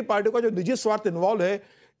सभी पार्टियों का जो निजी स्वार्थ इन्वॉल्व है,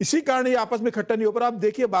 इसी कारण ये आपस में इकट्ठा नहीं हो पा. आप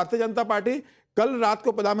देखिए भारतीय जनता पार्टी कल रात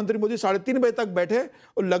को प्रधानमंत्री मोदी 3:30 बजे तक बैठे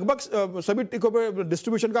और लगभग सभी टिकटों पे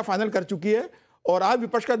डिस्ट्रीब्यूशन का फाइनल कर चुकी है. और आज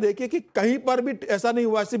विपक्ष का देखिए कि कहीं पर भी ऐसा नहीं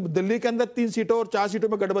हुआ. सिर्फ दिल्ली के अंदर 3 सीटों और 4 सीटों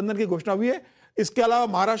में गठबंधन की घोषणा हुई है. इसके अलावा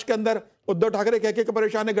महाराष्ट्र के अंदर उद्धव ठाकरे कह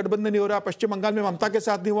परेशान है, गठबंधन नहीं हो रहा. पश्चिम बंगाल में ममता के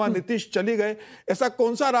साथ नहीं हुआ, नीतीश चली गए. ऐसा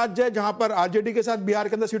कौन सा राज्य है जहां पर आरजेडी के साथ बिहार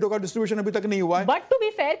के अंदर सीटों का डिस्ट्रीब्यूशन अभी तक नहीं हुआ है? बट टू बी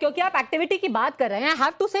फेयर, क्योंकि आप एक्टिविटी की बात कर रहे हैं, I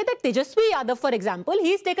have to say that Tejashwi Yadav for example,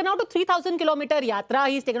 he is taken out 3000 kilometre yatra,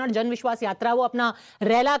 he is taken out जन विश्वास यात्रा. वो अपना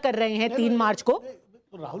रैला कर रहे हैं 3 मार्च को.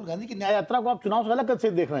 तो राहुल गांधी की न्याय यात्रा को आप चुनाव से अलग से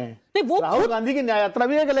देख रहे हैं. नहीं, वो राहुल गांधी की न्याय यात्रा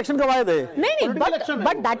भी एक इलेक्शन का वायदा है. नहीं,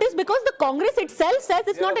 but that is because the Congress itself says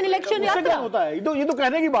it's not an election yatra. होता है ये तो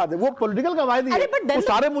कहने की बात है, वो पॉलिटिकल का वायदा है. वो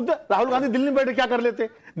सारे मुद्दे राहुल गांधी दिल्ली में बैठ के क्या कर लेते?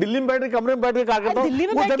 दिल्ली में बैठ के कमरे में बैठ के क्या करता? दिल्ली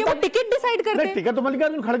में बैठ के वो टिकट डिसाइड करते हैं. टिकट तो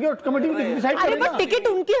मल्लिकार्जुन खड़गे और कमेटी में डिसाइड करेगा. अरे टिकट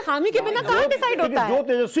उनकी हामी के बिना कहां डिसाइड होता है? जो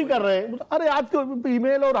तेजस्वी कर रहे हैं. अरे आज तो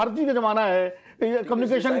ईमेल और हर चीज का जमाना है,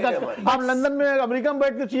 कम्युनिकेशन का. आप लंदन में अमेरिका में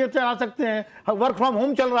बैठ के चीजें चला सकते हैं, वर्क फ्रॉम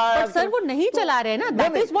होम चल रहा है. सर वो नहीं चला रहे ना.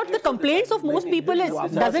 That is what the complaints of most people is,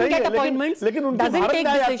 doesn't get appointments, doesn't take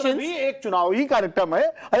decisions. एक चुनावी कार्यक्रम है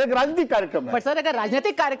और एक राजनीतिक कार्यक्रम है. पर सर अगर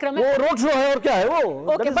राजनीतिक कार्यक्रम है, वो रोड शो है और क्या है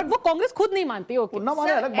वो? ओके, बट वो कांग्रेस खुद नहीं मानती.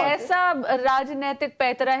 ओके, ऐसा राजनीतिक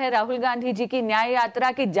पैतरा है राहुल गांधी जी की न्याय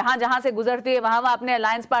यात्रा की, जहां जहां से गुजरती है वहां वहां अपने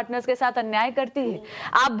अलायंस पार्टनर्स के साथ अन्याय करती है.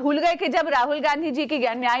 आप भूल गए कि जब राहुल गांधी जी की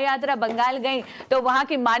न्याय यात्रा बंगाल गई तो वहां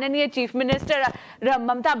की माननीय चीफ मिनिस्टर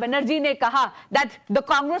ममता बनर्जी ने कहा that the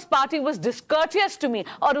Congress party was discourteous to me,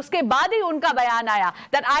 और उसके बाद ही उनका बयान आया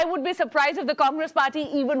that I would be surprised if the Congress party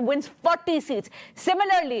even wins 40 seats.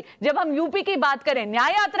 Similarly जब हम यूपी की बात करें,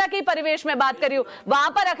 न्याय यात्रा की परिवेश में बात करी, वहां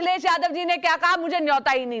पर अखिलेश यादव जी ने क्या कहा? मुझे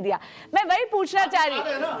न्योता ही नहीं दिया. मैं वही पूछना चाह रही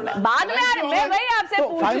हूं, बाद में मैं वही आपसे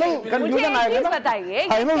पूछ रही हूं, मुझे एक चीज बताइए,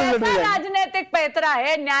 कैसा राजनीतिक पैतरा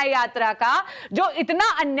है न्याय यात्रा का जो इतना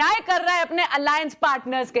अन्याय कर रहा है अपने अलायंस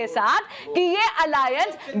पार्टनर्स के साथ कि ये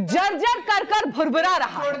अलायंस जर्जर कर कर भुरभुरा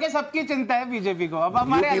रहा. छोड़ के सबकी चिंता है बीजेपी को, अब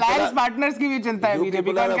हमारे अलायंस पार्टनर्स की भी चिंता है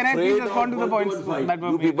बीजेपी को. Can I please respond to the points that were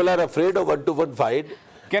made? People are afraid of 1-to-1 fight.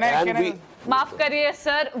 माफ करिए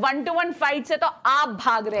सर, 1-to-1 फाइट से तो आप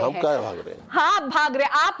भाग रहे हैं. हम क्या भाग रहे हैं? हाँ भाग रहे.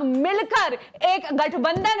 आप मिलकर एक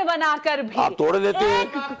गठबंधन बनाकर भी आप तोड़ लेते हैं.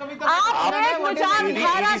 आप एक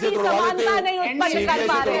विचारधारा की समानता नहीं उत्पन्न कर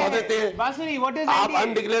पा रहे हैं. आप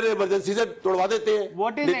अनडिक्लेयर्ड इमरजेंसी से तोड़वा देते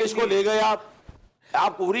हैं. नीतीश को ले गए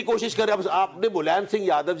आप पूरी कोशिश करें. आपने मुलायम सिंह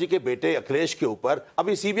यादव जी के बेटे अखिलेश के ऊपर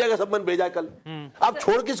अभी सीबीआई का संबंध भेजा है कल. आप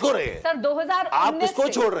छोड़ किसको रहे हैं सर? 2019 आप किसको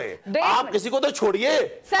छोड़ रहे हैं? आप किसी को तो छोड़िए,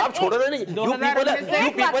 आप छोड़ रहे नहीं. You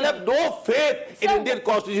people have no faith in Indian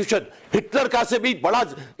constitution. Hitler का से भी बड़ा,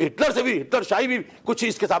 हिटलर से भी, हिटलर शाही भी कुछ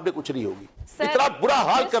इसके सामने कुछ नहीं होगी. इतना बुरा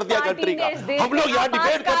हाल कर दिया कंट्री का. हम लोग यहाँ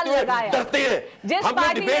डिबेट करते हुए डरते हैं. हम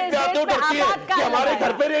लोग डिबेट पे आते हुए डरते हैं कि हमारे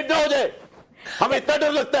घर पे रेड ना हो जाए. हमें इतना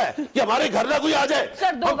डर लगता है कि हमारे घर ना कोई आ जाए,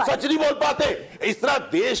 हम सच नहीं बोल पाते। इस तरह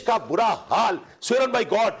देश का बुरा हाल, swear on my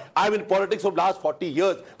God, I'm in politics for last 40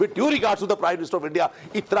 years with due regards to the Prime Minister of India,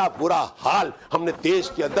 इतना बुरा हाल हमने देश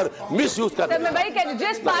के अंदर मिसयूज कर दिया। मैं भाई कह,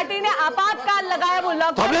 जिस पार्टी ने आपातकाल लगाया वो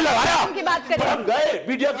लॉकडाउन हमने लगाया की बात करें, हम गए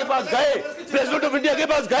मीडिया के पास, गए प्रेसिडेंट ऑफ इंडिया के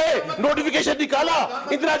पास, गए नोटिफिकेशन निकाला,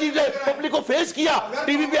 इंदिरा जी ने पब्लिक को फेस किया,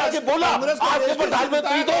 टीवी पे आके बोला, आपके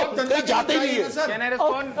प्रधानमंत्री तो कहीं जाते ही नहीं है।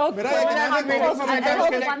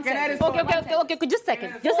 Okay, just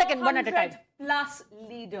second, one at a time. Plus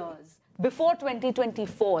leaders before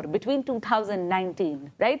 2024, between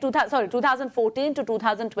 2019, right? 2014 to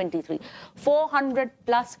 2023, 400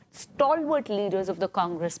 plus stalwart leaders of the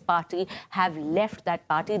Congress party have left that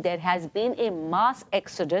party. There has been a mass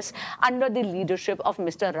exodus under the leadership of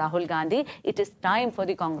Mr. Rahul Gandhi. It is time for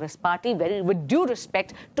the Congress party, with due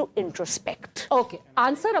respect, to introspect. Okay,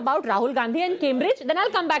 answer about Rahul Gandhi and Cambridge, then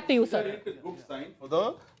I'll come back to you, sir. It's a good sign for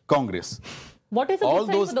the Congress. What is a all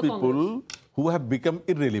good sign those for the people Congress? who have become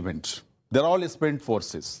irrelevant, they're all spent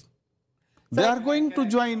forces. They are going to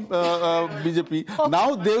join BJP. Okay.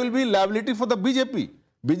 Now they will be liability for the BJP.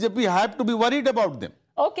 BJP have to be worried about them.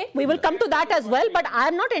 Okay, we will come to that as well, but I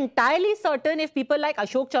am not entirely certain if people like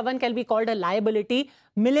Ashok Chavan can be called a liability.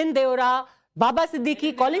 Milind Deora, Baba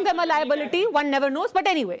Siddiqui, calling them a liability, one never knows. But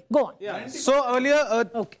anyway, go on. Yeah. So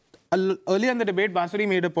earlier in the debate, Bansuri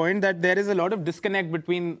made a point that there is a lot of disconnect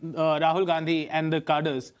between Rahul Gandhi and the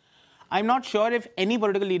cadres. I'm not sure if any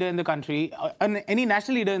political leader in the country, any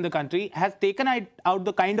national leader in the country has taken out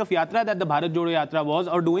the kind of yatra that the Bharat Jodo Yatra was,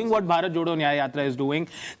 or doing what Bharat Jodo Nyaya Yatra is doing,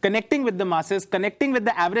 connecting with the masses, connecting with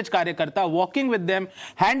the average karyakarta, walking with them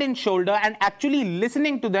hand in shoulder and actually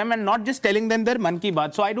listening to them and not just telling them their man ki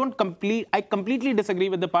baat. So I completely disagree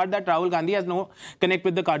with the part that Rahul Gandhi has no connect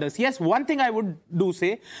with the cadres. Yes, one thing I would do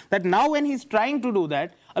say that now when he's trying to do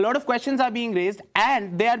that, a lot of questions are being raised,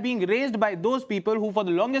 and they are being raised by those people who for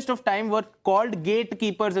the longest of time were called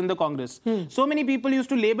gatekeepers in the Congress. So many people used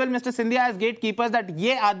to label Mr. Scindia as gatekeepers, that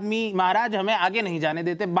ye aadmi Maharaj hame aage nahi jaane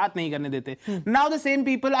dete, baat nahi karne dete. Now the same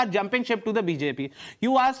people are jumping ship to the BJP.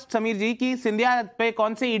 You asked Sameer ji ki Scindia pe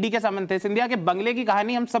kaun se ED ke samand the. Scindia ke bangale ki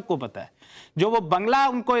kahani hum sabko pata hai. Jo wo bangla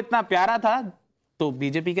unko itna pyara tha, तो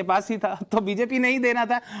BJP के पास ही था, तो BJP नहीं देना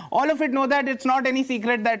था. All of it know that it's not any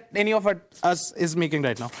secret that any of us is making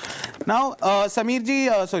right now. Now, Sameer ji,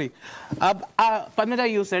 sorry, अब Padmaja,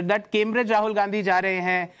 you said that Cambridge Rahul Gandhi जा रहे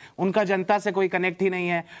हैं, उनका जनता से कोई connect ही नहीं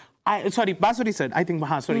है. Sorry, Bansuri said, I think,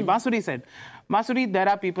 Bansuri said, Bansuri, there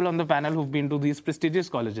are people on the panel who've been to these prestigious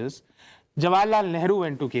colleges. Jawaharlal Nehru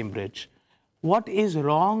went to Cambridge. What is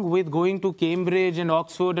wrong with going to Cambridge and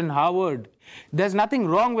Oxford and Harvard? There's nothing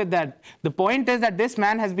wrong with that. The point is that this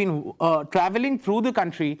man has been traveling through the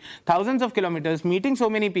country, thousands of kilometers, meeting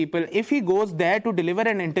so many people. If he goes there to deliver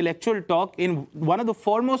an intellectual talk in one of the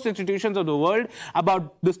foremost institutions of the world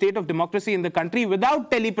about the state of democracy in the country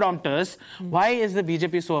without teleprompters, why is the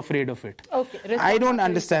BJP so afraid of it? Okay, I don't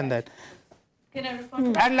understand that. Can I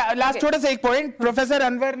respond? And last छोटा सा एक point, Professor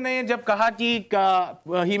Anwar ने जब कहा कि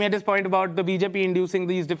he made his point about the BJP inducing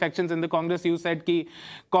these defections in the Congress, you said कि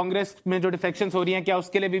Congress में जो defections हो रही हैं क्या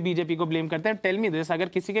उसके लिए भी BJP को blame करते हैं? Tell me this, अगर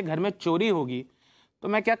किसी के घर में चोरी होगी तो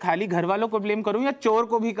मैं क्या खाली घर वालों को blame करूं या चोर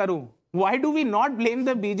को भी करूं? Why do we not blame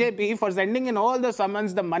the BJP for sending in all the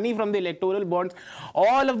summons, the money from the electoral bonds,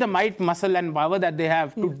 all of the might, muscle and power that they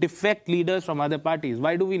have to defect leaders from other parties?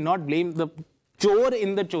 Why do we not blame the चोर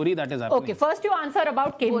in the chori that is happening? Okay, first you answer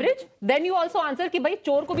about Cambridge, then you also answer कि भाई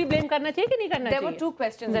चोर को भी blame करना चाहिए कि नहीं करना चाहिए? There were two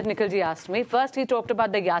questions that Nikhil ji asked me. First, he talked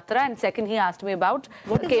about the yatra, and second, he asked me about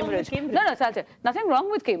Cambridge. No, so I'll say, nothing wrong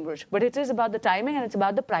with Cambridge, but it is about the timing and it's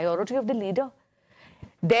about the priority of the leader.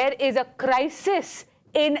 There is a crisis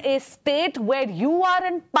in a state where you are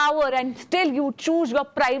in power and still you choose your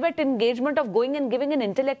private engagement of going and giving an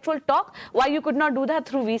intellectual talk. Why you could not do that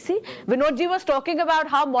through VC? Vinod ji was talking about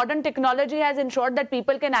how modern technology has ensured that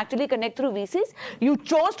people can actually connect through VCs. You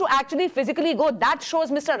chose to actually physically go. That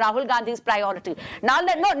shows Mr. Rahul Gandhi's priority. Now,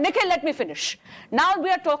 Nikhil, let me finish. Now we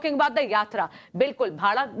are talking about the yatra. बिल्कुल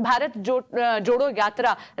भारत जोड़ो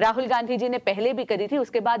यात्रा राहुल गांधी जी ने पहले भी करी थी.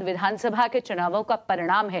 उसके बाद विधानसभा के चुनावों का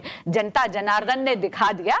परिणाम है. जनता जनार्दन ने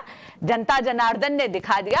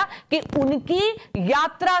दिखा दिया कि उनकी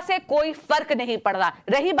यात्रा से कोई फर्क नहीं पड़ रहा.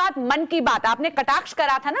 रही बात मन की बात, आपने कटाक्ष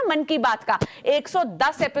करा था ना मन की बात का,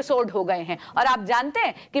 110 एपिसोड हो गए हैं और आप जानते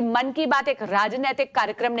हैं कि मन की बात एक राजनीतिक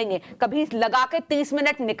कार्यक्रम नहीं है. कभी लगा के 30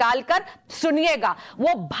 मिनट निकालकर सुनिएगा.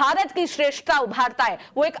 वो भारत की श्रेष्ठता उभारता है.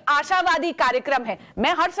 वो एक आशावादी कार्यक्रम है.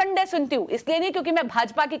 मैं हर संडे सुनती हूं, इसलिए नहीं क्योंकि मैं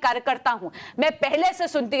भाजपा की कार्यकर्ता हूं, मैं पहले से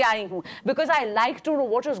सुनती आई हूं, because I like to know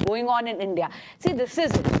what is going on in India. See this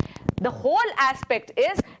is the whole aspect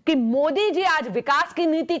is कि मोदी जी आज विकास की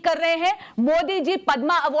नीति कर रहे हैं, मोदी जी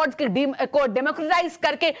पद्मा अवार्ड को डेमोक्रेटाइज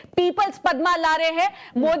करके पीपल्स पद्मा ला रहे हैं,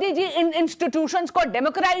 मोदी जी इन इंस्टीट्यूशंस को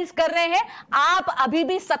डेमोक्रेटाइज कर रहे हैं। आप अभी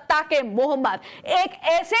भी सत्ता के मोह मार एक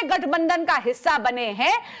ऐसे गठबंधन का हिस्सा बने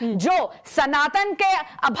हैं जो सनातन के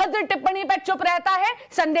अभद्र टिप्पणी पर चुप रहता है,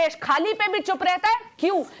 संदेश खाली पे भी चुप रहता है।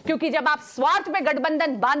 क्यों? क्योंकि जब आप स्वार्थ पे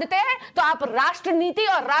गठबंधन बांधते हैं तो आप राष्ट्र नीति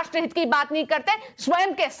और राष्ट्रहित की बात नहीं करते,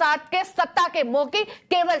 स्वयं के साथ के सत्ता के मोह की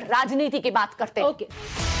केवल राजनीति की बात करते हैं। ओके।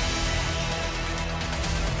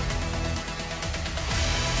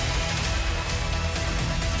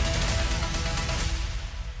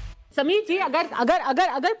 समीर जी,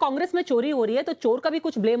 अगर कांग्रेस में चोरी हो रही है तो चोर का भी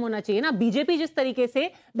कुछ ब्लेम होना चाहिए ना। बीजेपी जिस तरीके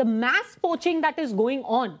से the mass poaching that is going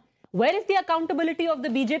on, where is the accountability of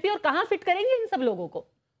the BJP और कहां फिट करेंगे इन सब लोगों को?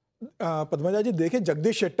 पद्मजा जी देखिए,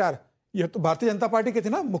 जगदीश शेट्टार ये तो भारतीय जनता पार्टी के थे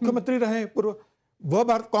ना, मुख्यमंत्री रहे पूर्व,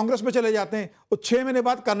 वह कांग्रेस में चले जाते हैं और 6 महीने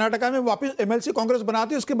बाद कर्नाटका में वापस एमएलसी कांग्रेस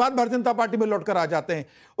बनाती है, उसके बाद भारतीय जनता पार्टी में लौटकर आ जाते हैं।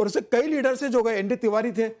 और ऐसे कई लीडर्स जो गए, एन.डी.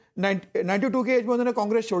 तिवारी थे 92 के एज में उन्होंने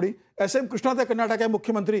कांग्रेस छोड़ी, एस.एम. कृष्णा थे कर्नाटक के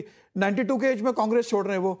मुख्यमंत्री, 92 के एज में कांग्रेस छोड़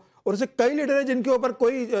रहे हैं वो। और ऐसे कई लीडर हैं जिनके ऊपर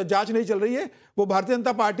कोई जांच नहीं चल रही है, वो भारतीय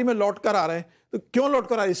जनता पार्टी में लौट कर आ रहे हैं। तो क्यों लौट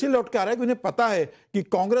कर आ रहे हैं? इसीलिए लौट कर आ रहे हैं कि उन्हें पता है कि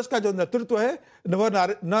कांग्रेस का जो नेतृत्व है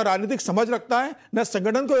न राजनीतिक समझ रखता है, न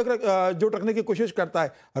संगठन को एकजुट रखने की कोशिश करता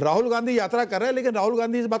है। राहुल गांधी यात्रा कर रहे हैं, लेकिन राहुल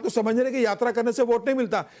गांधी इस बात को समझ रहे हैं कि यात्रा करने से वोट नहीं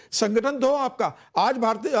मिलता, संगठन तो हो आपका।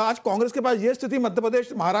 आज कांग्रेस के पास ये स्थिति मध्य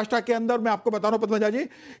प्रदेश, महाराष्ट्र के अंदर, मैं आपको बता रहा हूं पद्मजा जी,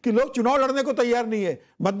 कि लोग चुनाव लड़ने को तैयार नहीं है।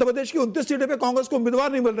 मध्य प्रदेश की 29 सीटें पे कांग्रेस को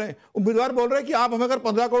उम्मीदवार नहीं मिल रहे हैं। उम्मीदवार बोल रहे हैं कि आप हमें अगर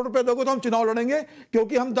 15 करोड़ रुपए दोगे तो हम चुनाव लड़ेंगे,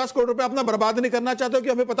 क्योंकि हम 10 करोड़ रुपए अपना बर्बाद नहीं करना चाहते हो, कि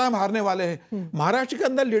हमें पता है हम हारने वाले हैं। महाराष्ट्र के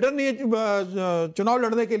अंदर लीडर नहीं है चुनाव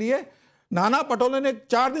लड़ने के लिए। नाना पटोले ने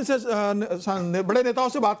 4 दिन से बड़े नेताओं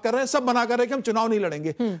से बात कर रहे हैं, सब मना कर रहे हैं कि हम चुनाव नहीं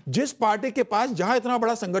लड़ेंगे। जिस पार्टी के पास जहां इतना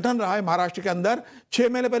बड़ा संगठन रहा है महाराष्ट्र के अंदर, 6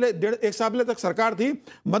 महीने पहले 1 साल पहले तक सरकार थी,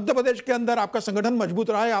 मध्य प्रदेश के अंदर आपका संगठन मजबूत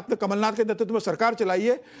रहा है, आपने कमलनाथ के नेतृत्व में सरकार चलाई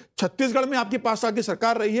है, छत्तीसगढ़ में आपकी 5 साल की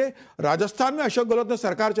सरकार रही है, राजस्थान में अशोक गहलोत ने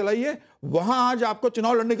सरकार चलाई है, वहां आज आपको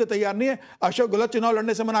चुनाव लड़ने की तैयार नहीं है। अशोक गहलोत चुनाव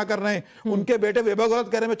लड़ने से मना कर रहे हैं, उनके बेटे वैभव गहलोत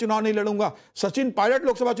कह रहे हैं मैं चुनाव नहीं लड़ूंगा, सचिन पायलट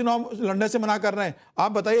लोकसभा चुनाव लड़ने से मना कर रहे हैं।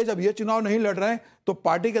 आप बताइए, जब ये चुनाव नहीं लड़ रहे हैं तो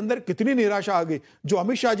पार्टी के अंदर कितनी निराशा आ गई। जो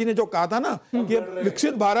अमित शाह जी ने जो कहा था ना कि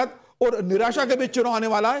विकसित भारत और निराशा के बीच चुनाव आने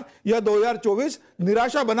वाला है, यह 2024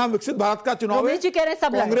 निराशा बना विकसित भारत का चुनाव है।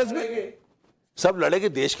 कांग्रेस में सब लड़ेंगे,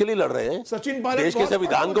 देश के लिए लड़ रहे हैं, सचिन पायलट देश के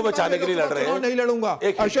संविधान को बचाने के लिए लड़ रहे हैं। नहीं लड़ूंगा,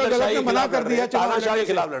 अशोक गहलोत ने मना कर दिया चुनाव के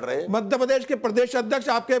खिलाफ लड़ रहे हैं। मध्य प्रदेश के प्रदेश अध्यक्ष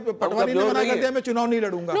आपके पटवारी ने मना कर दिया मैं चुनाव नहीं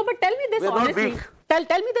लड़ूंगा। No, but tell me this honestly.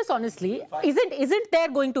 Tell me this honestly. Isn't there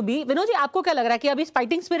going to be? Vinod ji, आपको क्या लग रहा है कि अभी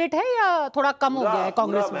फाइटिंग स्पिरिट है या थोड़ा कम हो गया है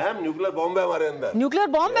कांग्रेस में? न्यूक्लियर बॉम्ब है हमारे अंदर। न्यूक्लियर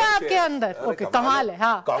बॉम्ब है आपके अंदर? ओके, कमाल है।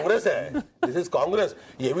 हाँ, कांग्रेस है, दिस इज कांग्रेस।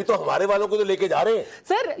 ये भी तो हमारे वालों को तो लेके जा रहे हैं।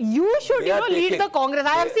 Sir, you should lead the Congress.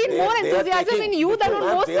 I have seen more enthusiasm in you than on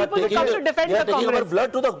most people who come to defend the Congress.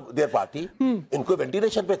 Blood to their party. इनको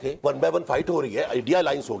वेंटिलेशन पे थे, 1 by 1 फाइट हो रही है, इंडिया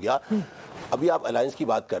अलायंस हो गया। अभी आप अलायंस की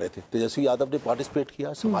बात कर रहे थे, तेजस्वी यादव ने पार्टिसिपेट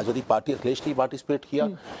किया, समाजवादी पार्टी अखिलेश ने पार्टिसिपेट किया,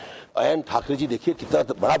 एंड ठाकरे जी देखिए कितना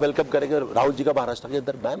बड़ा वेलकम करेंगे राहुल जी का महाराष्ट्र के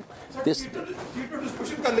अंदर। मैम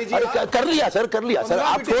कर लिया सर,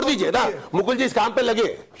 आप छोड़ दीजिए ना। मुकुल जी इस काम पे लगे,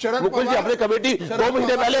 मुकुल जी अपने कमेटी 2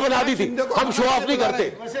 महीने पहले बना दी थी। हम शो ऑफ नहीं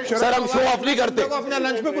करते सर, हम शो ऑफ नहीं करते। अपने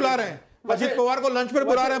लंच पे बुला रहे हैं, अजित पवार को लंच पर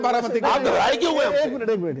बुला रहे हैं बारामती। आप घबराए क्यों हुए?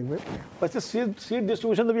 एक मिनट। वैसे सीट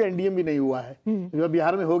डिस्ट्रीब्यूशन तो भी एनडीए भी नहीं हुआ है।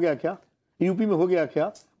 बिहार में हो गया क्या, यूपी में हो गया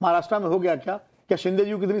क्या, महाराष्ट्र में हो गया क्या शिंदे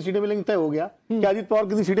जी को कितनी सीटें मिलेंगी तय हो गया, क्या अजित पवार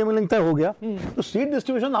कितनी सीटें मिलेंगी तय हो गया। तो सीट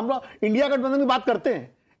डिस्ट्रीब्यूशन हम लोग इंडिया गठबंधन की बात करते हैं,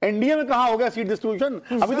 एनडीए में कहां हो गया सीट डिस्ट्रीब्यूशन?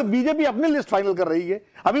 अभी तो बीजेपी अपनी लिस्ट फाइनल कर रही है,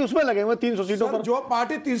 अभी उसमें लगे हुए 300 सीटों पर। जो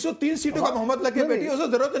पार्टी 303 सीटों का मोहम्मद लगे बैठी है, उसे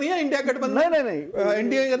जरूरत नहीं है इंडिया गठबंधन। नहीं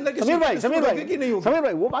इंडिया के अंदर समीर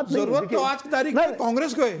भाई वो बात जरूरत तो आज की तारीख में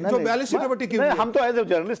कांग्रेस को है, जो 42 सीटों पर टिकी हुई है। हम तो एज ए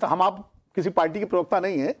जर्नलिस्ट, हम आप किसी पार्टी के प्रवक्ता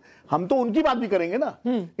नहीं है, हम तो उनकी बात भी करेंगे ना।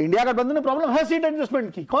 इंडिया गठबंधन में प्रॉब्लम है सीट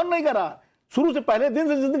एडजस्टमेंट की, कौन नहीं कर रहा? शुरू से पहले दिन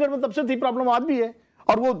से जिस गठबंधन तब से थी प्रॉब्लम, आज भी है,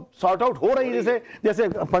 और वो सॉर्ट आउट हो रही है। जैसे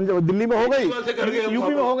दिल्ली में हो गई, यूपी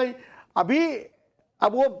में हो गई। अब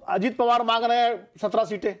वो अजित पवार मांग रहे हैं 17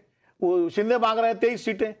 सीटें, वो शिंदे मांग रहे हैं 23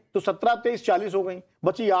 सीटें, तो 17, 23, 40 हो गई,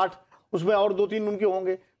 बची 8, उसमें और 2-3 उनके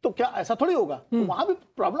होंगे। तो क्या ऐसा थोड़ी होगा? तो वहां भी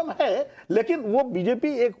प्रॉब्लम है। लेकिन वो बीजेपी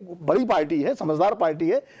एक बड़ी पार्टी है, समझदार पार्टी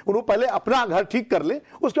है, उन्होंने पहले अपना घर ठीक कर ले,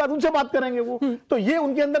 उसके बाद उनसे बात करेंगे वो। तो ये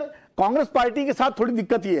उनके अंदर कांग्रेस पार्टी के साथ थोड़ी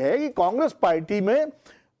दिक्कत ये है कि कांग्रेस पार्टी में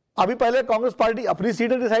अभी पहले कांग्रेस पार्टी अपनी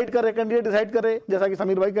सीटें डिसाइड करे, कैंडिडेट डिसाइड करे, जैसा कि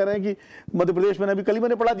समीर भाई कह रहे हैं कि मध्य प्रदेश में अभी कल ही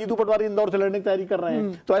मैंने पढ़ा जीतू पटवारी इंदौर से लड़ने की तैयारी कर रहे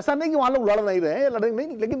हैं। तो ऐसा नहीं कि वहां लोग लड़ नहीं रहे हैं, लड़ेंगे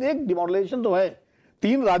नहीं, लेकिन एक डिमोरलाइजेशन तो है।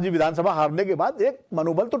 3 राज्य विधानसभा हारने के बाद एक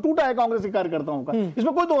मनोबल तो टूटा है कांग्रेस के कार्यकर्ताओं का,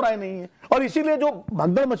 इसमें कोई दो राय नहीं है। और इसीलिए जो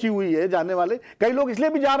भगदड़ मची हुई है, जाने वाले कई लोग इसलिए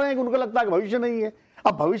भी जा रहे हैं कि उनको लगता है कि भविष्य नहीं है।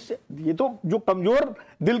 अब भविष्य, ये तो जो कमजोर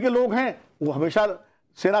दिल के लोग हैं वो हमेशा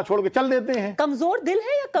सेना छोड़ के चल देते हैं। कमजोर दिल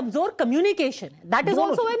है या कमजोर कम्युनिकेशन है? That is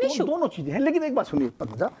also an issue. दोनों चीजें हैं। लेकिन एक बात सुनिए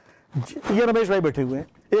पद्मजा, ये रमेश भाई बैठे हुए हैं,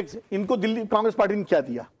 एक इनको दिल्ली कांग्रेस पार्टी ने क्या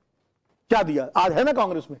दिया? क्या दिया? आज है ना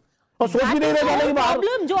कांग्रेस में, और सोच भी नहीं रहे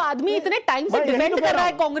प्रॉब्लम। जो आदमी इतने टाइम से डिफेंड कर रहा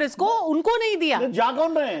है कांग्रेस को, उनको नहीं दिया। जा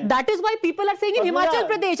कौन रहे हैं? That is why people are saying in Himachal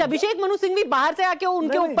Pradesh Abhishek Manu Singh भी बाहर से आके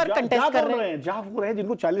उनके ऊपर कंटेस्ट कर रहे हैं। जा वो रहे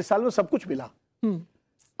जिनको 40 साल में सब कुछ मिला।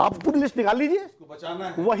 आप पूरी लिस्ट निकाल लीजिए,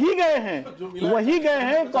 वही गए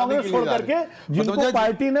हैं कांग्रेस छोड़ करके, जिनको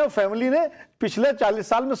पार्टी ने, फैमिली ने पिछले 40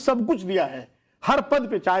 साल में सब कुछ दिया है, हर पद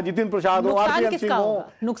पे, चाहे जितिन प्रसाद हो, आरपीएन सिंह हो,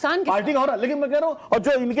 नुकसान पार्टी का हो रहा। लेकिन मैं कह रहा हूं, और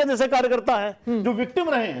जो इनके जैसे कार्यकर्ता हैं जो विक्टिम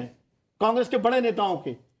रहे हैं कांग्रेस के बड़े नेताओं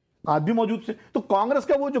के, आज भी मौजूद से, तो कांग्रेस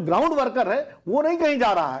का वो जो ग्राउंड वर्कर है वो नहीं कहीं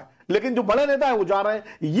जा रहा है, लेकिन जो बड़े नेता है वो जा रहे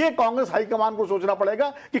हैं। ये कांग्रेस हाईकमान को सोचना पड़ेगा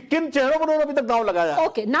कि किन चेहरों पर उन्होंने अभी तक दांव लगाया।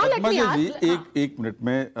 Okay, now let me ask, एक मिनट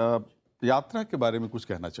में यात्रा के बारे में कुछ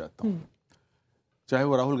कहना चाहता हूं। चाहे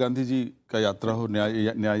वो राहुल गांधी जी का यात्रा हो,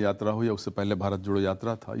 न्याय यात्रा हो, या उससे पहले भारत जोड़ो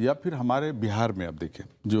यात्रा था, या फिर हमारे बिहार में आप देखें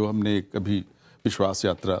जो हमने एक अभी विश्वास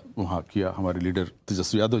यात्रा वहां किया, हमारे लीडर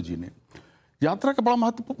तेजस्वी यादव जी ने, यात्रा का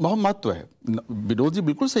बहुत महत्व है। विनोद जी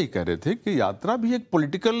बिल्कुल सही कह रहे थे कि यात्रा भी एक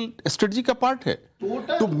पॉलिटिकल स्ट्रेटजी का पार्ट है,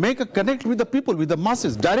 to make a connect with the people, with the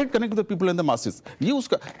masses, direct connect with the people and the masses. ये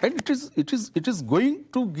उसका, and it is going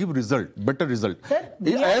to give result, better result.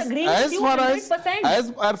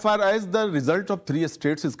 as far as the result of 3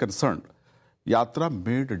 states is concerned, yatra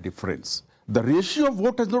made a difference. The ratio of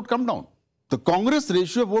vote has not come down. The Congress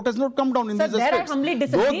ratio of vote has not come down in these states.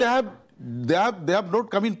 Though they have not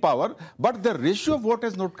come in power, but the ratio of vote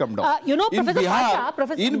has not come down.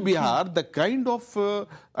 In Bihar, the kind of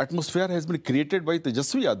atmosphere has been created by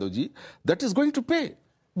Tejasvi Yadav ji that is going to pay.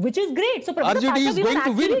 Which is great. So Professor Pathak, we are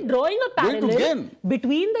actually drawing a parallel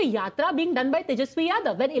between the yatra being done by Tejasvi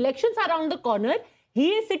Yadav. When elections are around the corner, he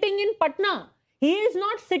is sitting in Patna. He is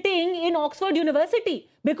not sitting in Oxford University,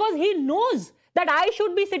 because he knows that I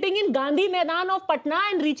should be sitting in Gandhi Maidan of Patna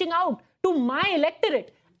and reaching out to my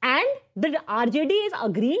electorate. And the RJD is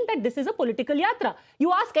agreeing that this is a political yatra.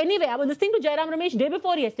 You ask anyway, I was listening to Jairam Ramesh day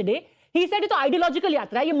before yesterday. He said, ये तो ideological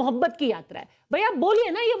यात्रा है, ये मोहब्बत की यात्रा है। भैया बोलिए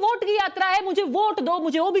ना, ये वोट की यात्रा है, मुझे वोट दो,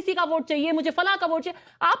 मुझे ओबीसी का वोट चाहिए, मुझे फला का वोट चाहिए।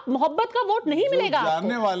 आप मोहब्बत का वोट नहीं मिलेगा।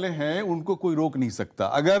 जाने वाले हैं उनको कोई रोक नहीं सकता।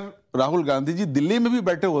 अगर राहुल गांधी जी दिल्ली में भी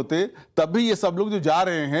बैठे होते तब भी ये सब लोग जो जा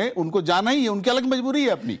रहे हैं उनको जाना ही है, उनकी अलग मजबूरी है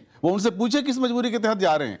अपनी। वो उनसे पूछे किस मजबूरी के तहत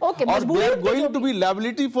जा रहे हैं। और they are going to be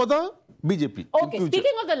liability for the BJP. Okay,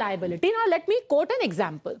 speaking of the liability, now let me quote an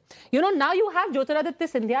example. You know, now you have Jyotiraditya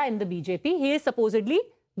Scindia in the BJP. He is supposedly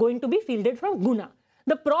going to be fielded from Guna.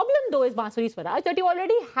 The problem though is Bansuri Swaraj, that you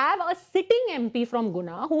already have a sitting MP from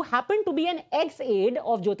Guna who happened to be an ex-aide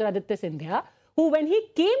of Jyotiraditya Scindia, who when he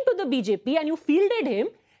came to the BJP and you fielded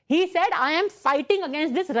him, he said, I am fighting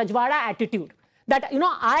against this Rajwada attitude. That, you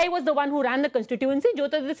know, I was the one who ran the constituency,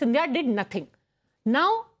 Jyotiraditya Scindia did nothing. Now,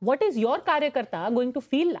 what is your karyakarta going to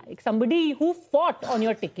feel like? Somebody who fought on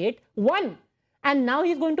your ticket, won, and now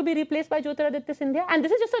he's going to be replaced by Jyotiraditya Scindia. And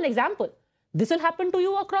this is just an example. This will happen to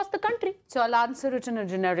you across the country. So I'll answer it in a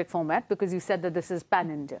generic format, because you said that this is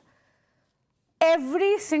pan-India.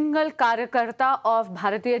 Every single karyakarta of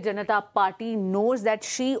Bharatiya Janata Party knows that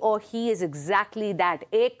she or he is exactly that,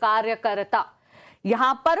 a karyakarta.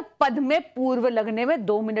 यहां पर पद में पूर्व लगने में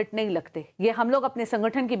 2 minute नहीं लगते। ये हम लोग अपने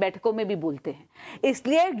संगठन की बैठकों में भी बोलते हैं।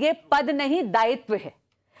 इसलिए ये पद नहीं दायित्व है,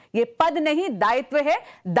 ये पद नहीं दायित्व है।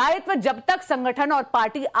 दायित्व जब तक संगठन और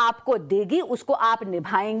पार्टी आपको देगी उसको आप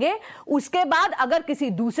निभाएंगे। उसके बाद अगर किसी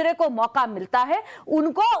दूसरे को मौका मिलता है,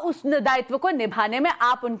 उनको उस दायित्व को निभाने में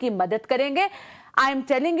आप उनकी मदद करेंगे। आई एम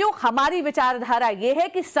टेलिंग यू, हमारी विचारधारा यह है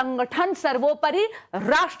कि संगठन सर्वोपरि,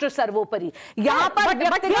 राष्ट्र सर्वोपरि। यहां पर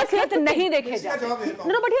व्यक्तिगत हित नहीं देखे जाते।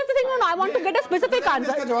 No, but here's the thing. No, I want to get a specific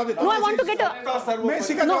answer. No, I want to get a. मैं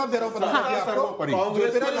इसी का जवाब दे रहा हूं।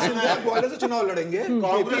 ग्वालियर से चुनाव लड़ेंगे,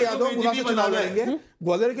 केपी यादव गुना से चुनाव लड़ेंगे।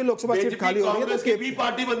 ग्वालियर की लोकसभा सीट खाली हो रही है, तो केपी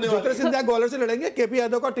पार्टी बनने वाली है। ज्योतिरादित्य सिंधिया ग्वालियर से लड़ेंगे, केपी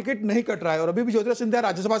यादव का टिकट नहीं कट रहा है, और अभी भी ज्योतिरादित्य सिंधिया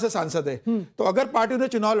राज्यसभा से सांसद है। तो अगर पार्टी उन्हें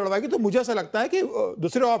चुनाव लड़वाएगी तो मुझे ऐसा लगता है कि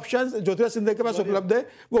दूसरे ऑप्शन ज्योतिरादित्य सिंधिया के पास उपलब्ध है।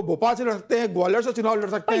 वो भोपाल से लड़ सकते हैं, ग्वालियर से चुनाव लड़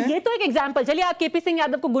सकते हैं। ये तो एक एग्जांपल, चलिए आप केपी सिंह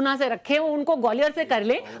यादव को गुना से रखें, उनको ग्वालियर से कर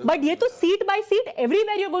ले, बट ये तो seat bye seat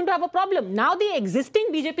everywhere you are going to have a problem. Now the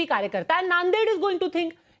existing BJP कार्यकर्ता and Nanded is going to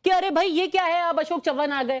think, कि अरे भाई ये क्या है, अब अशोक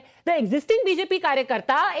चव्हाण आ गए. द एग्जिस्टिंग बीजेपी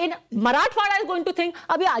कार्यकर्ता इन Marathwada is going to think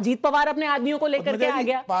अभी अजीत पवार अपने आदमियों को लेकर के आ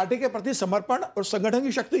गया. पार्टी के प्रति समर्पण और संगठन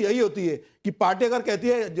की शक्ति यही होती है कि पार्टी अगर कहती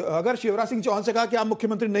है, अगर शिवराज सिंह चौहान से कहा कि आप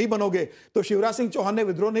मुख्यमंत्री नहीं बनोगे तो शिवराज सिंह चौहान ने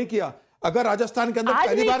विद्रोह नहीं किया. अगर राजस्थान के अंदर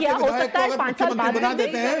पहली बार के विधायक को अगर मुख्यमंत्री बना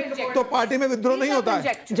देते हैं तो पार्टी में विद्रोह नहीं होता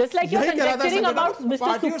है. Just like you're conjecturing about Mr.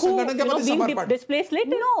 Sukhu being displaced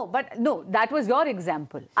later. No, that was your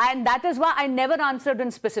example. And that is why I never answered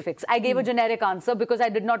in specifics. I gave a generic answer because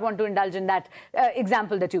I did not want to indulge in that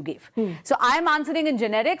example that you gave. So I am answering in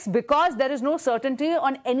generics because there is no certainty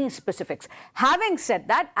on any specifics. Having said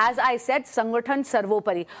that, as I said, संगठन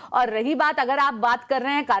सर्वोपरि. और रही बात, अगर आप बात कर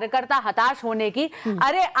रहे हैं कार्यकर्ता हताश होने की,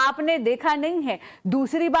 अरे आपने देखा नहीं है,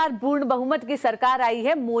 दूसरी बार पूर्ण बहुमत की सरकार आई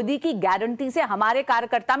है, मोदी की गारंटी से हमारे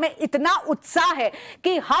कार्यकर्ता में इतना उत्साह है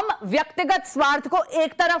कि हम व्यक्तिगत स्वार्थ को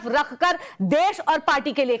एक तरफ रखकर देश और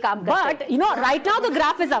पार्टी के लिए काम करते हैं. But you know right now the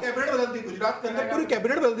graph is up. Cabinet बदलती गुजरात के अंदर, पूरी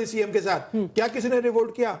कैबिनेट बदलती सीएम के साथ. क्या किसी ने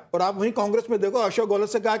रिवोल्ट किया? और आप वहीं कांग्रेस में देखो, अशोक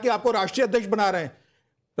गहलोत से कहा कि आपको राष्ट्रीय अध्यक्ष बना रहे हैं.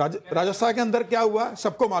 राजस्थान के अंदर क्या हुआ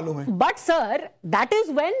सबको मालूम है. But sir, that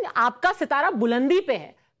is when आपका सितारा बुलंदी पे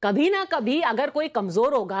है. कभी ना कभी अगर कोई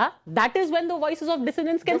कमजोर होगा, that is when the voices of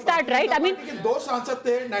dissidents can start, right? I mean 2 सांसद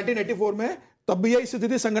थे 1984 में, तब भी यही स्थिति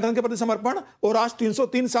थी संगठन के प्रति समर्पण, और आज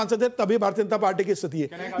 303 सांसद है, तभी भारतीय जनता पार्टी की स्थिति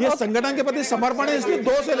है. ये संगठन के प्रति समर्पण है, इसलिए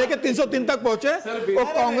 2 से लेकर 303 तक पहुंचे,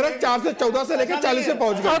 और कांग्रेस 4 से 14 से लेकर 40 से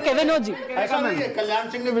पहुंच गई. ओके विनोद जी, ऐसा नहीं है. कल्याण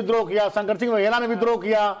सिंह ने विद्रोह किया, शंकर सिंह वघेला ने विद्रोह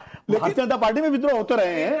किया, भारतीय जनता पार्टी में विद्रोह होते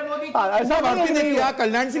रहे हैं. ऐसा भारती ने किया,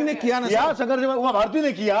 कल्याण सिंह ने किया, शंकर सिंह भारती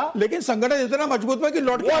ने किया, लेकिन संगठन इतना मजबूत है कि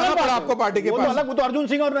लौट के आना पड़ा आपको पार्टी के पास. अलग, तो अर्जुन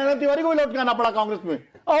सिंह और नरेंद्र तिवारी को भी लौट के आना पड़ा कांग्रेस में,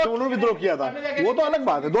 और उन्होंने विद्रोह किया था. वो तो अलग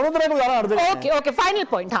बात है, दोनों तरह को. Okay final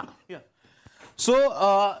point. हाँ, So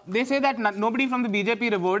they say that nobody from the BJP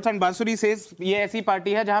revolts, and Bansuri says ये ऐसी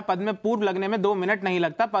पार्टी है जहां पद में पूर्व लगने में 2 मिनट नहीं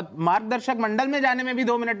लगता, मार्गदर्शक मंडल में जाने में भी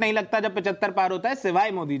 2 मिनट नहीं लगता जब 75 पार होता है,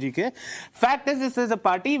 सिवाय मोदी जी के. Fact is, this is a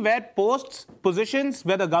party where posts, positions,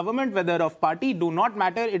 whether government, whether of party, do not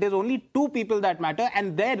matter. It is only 2 people that matter,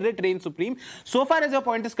 and their writ reigns supreme. So far as your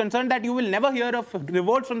point is concerned, that you will never hear of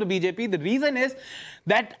revolt from the BJP. The reason is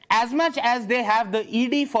that as much as they have the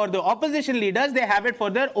ED for the opposition leaders, they have it for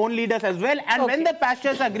their own leaders as well. And when the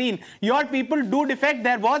pastures are green, your people do defect.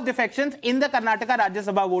 There was defections in the Karnataka Rajya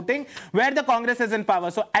Sabha voting where the Congress is in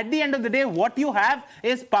power. So at the end of the day, what you have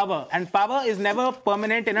is power, and power is never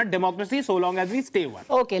permanent in a democracy so long as we stay one.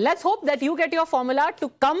 Okay, let's hope that you get your formula to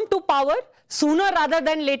come to power sooner rather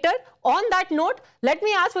than later. On that note, let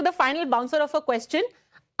me ask for the final bouncer of a question.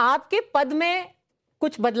 आपके पद में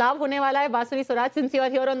कुछ बदलाव होने वाला है Bansuri Swaraj, since you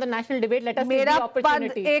are here on the national debate, let us take the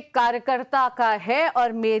opportunity. मेरा पद एक कार्यकर्ता का है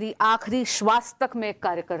और मेरी आखिरी श्वास तक मैं एक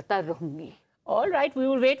कार्यकर्ता रहूंगी. All right, we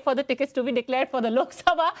will wait for the tickets to be declared for the Lok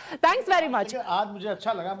Sabha. Thanks very much. आज मुझे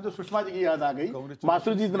अच्छा लगा, मुझे सुषमा जी की याद आ गई.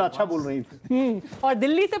 बांसुरी जी इतना अच्छा बोल रही थी. और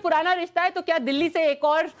दिल्ली से पुराना रिश्ता है, तो क्या दिल्ली से एक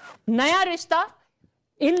और नया रिश्ता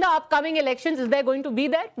in the upcoming elections? Is there going to be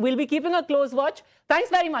there? We'll be keeping a close watch.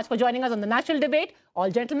 Thanks very much for joining us on the National Debate.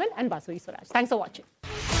 All gentlemen and Bansuri Swaraj. Thanks for watching.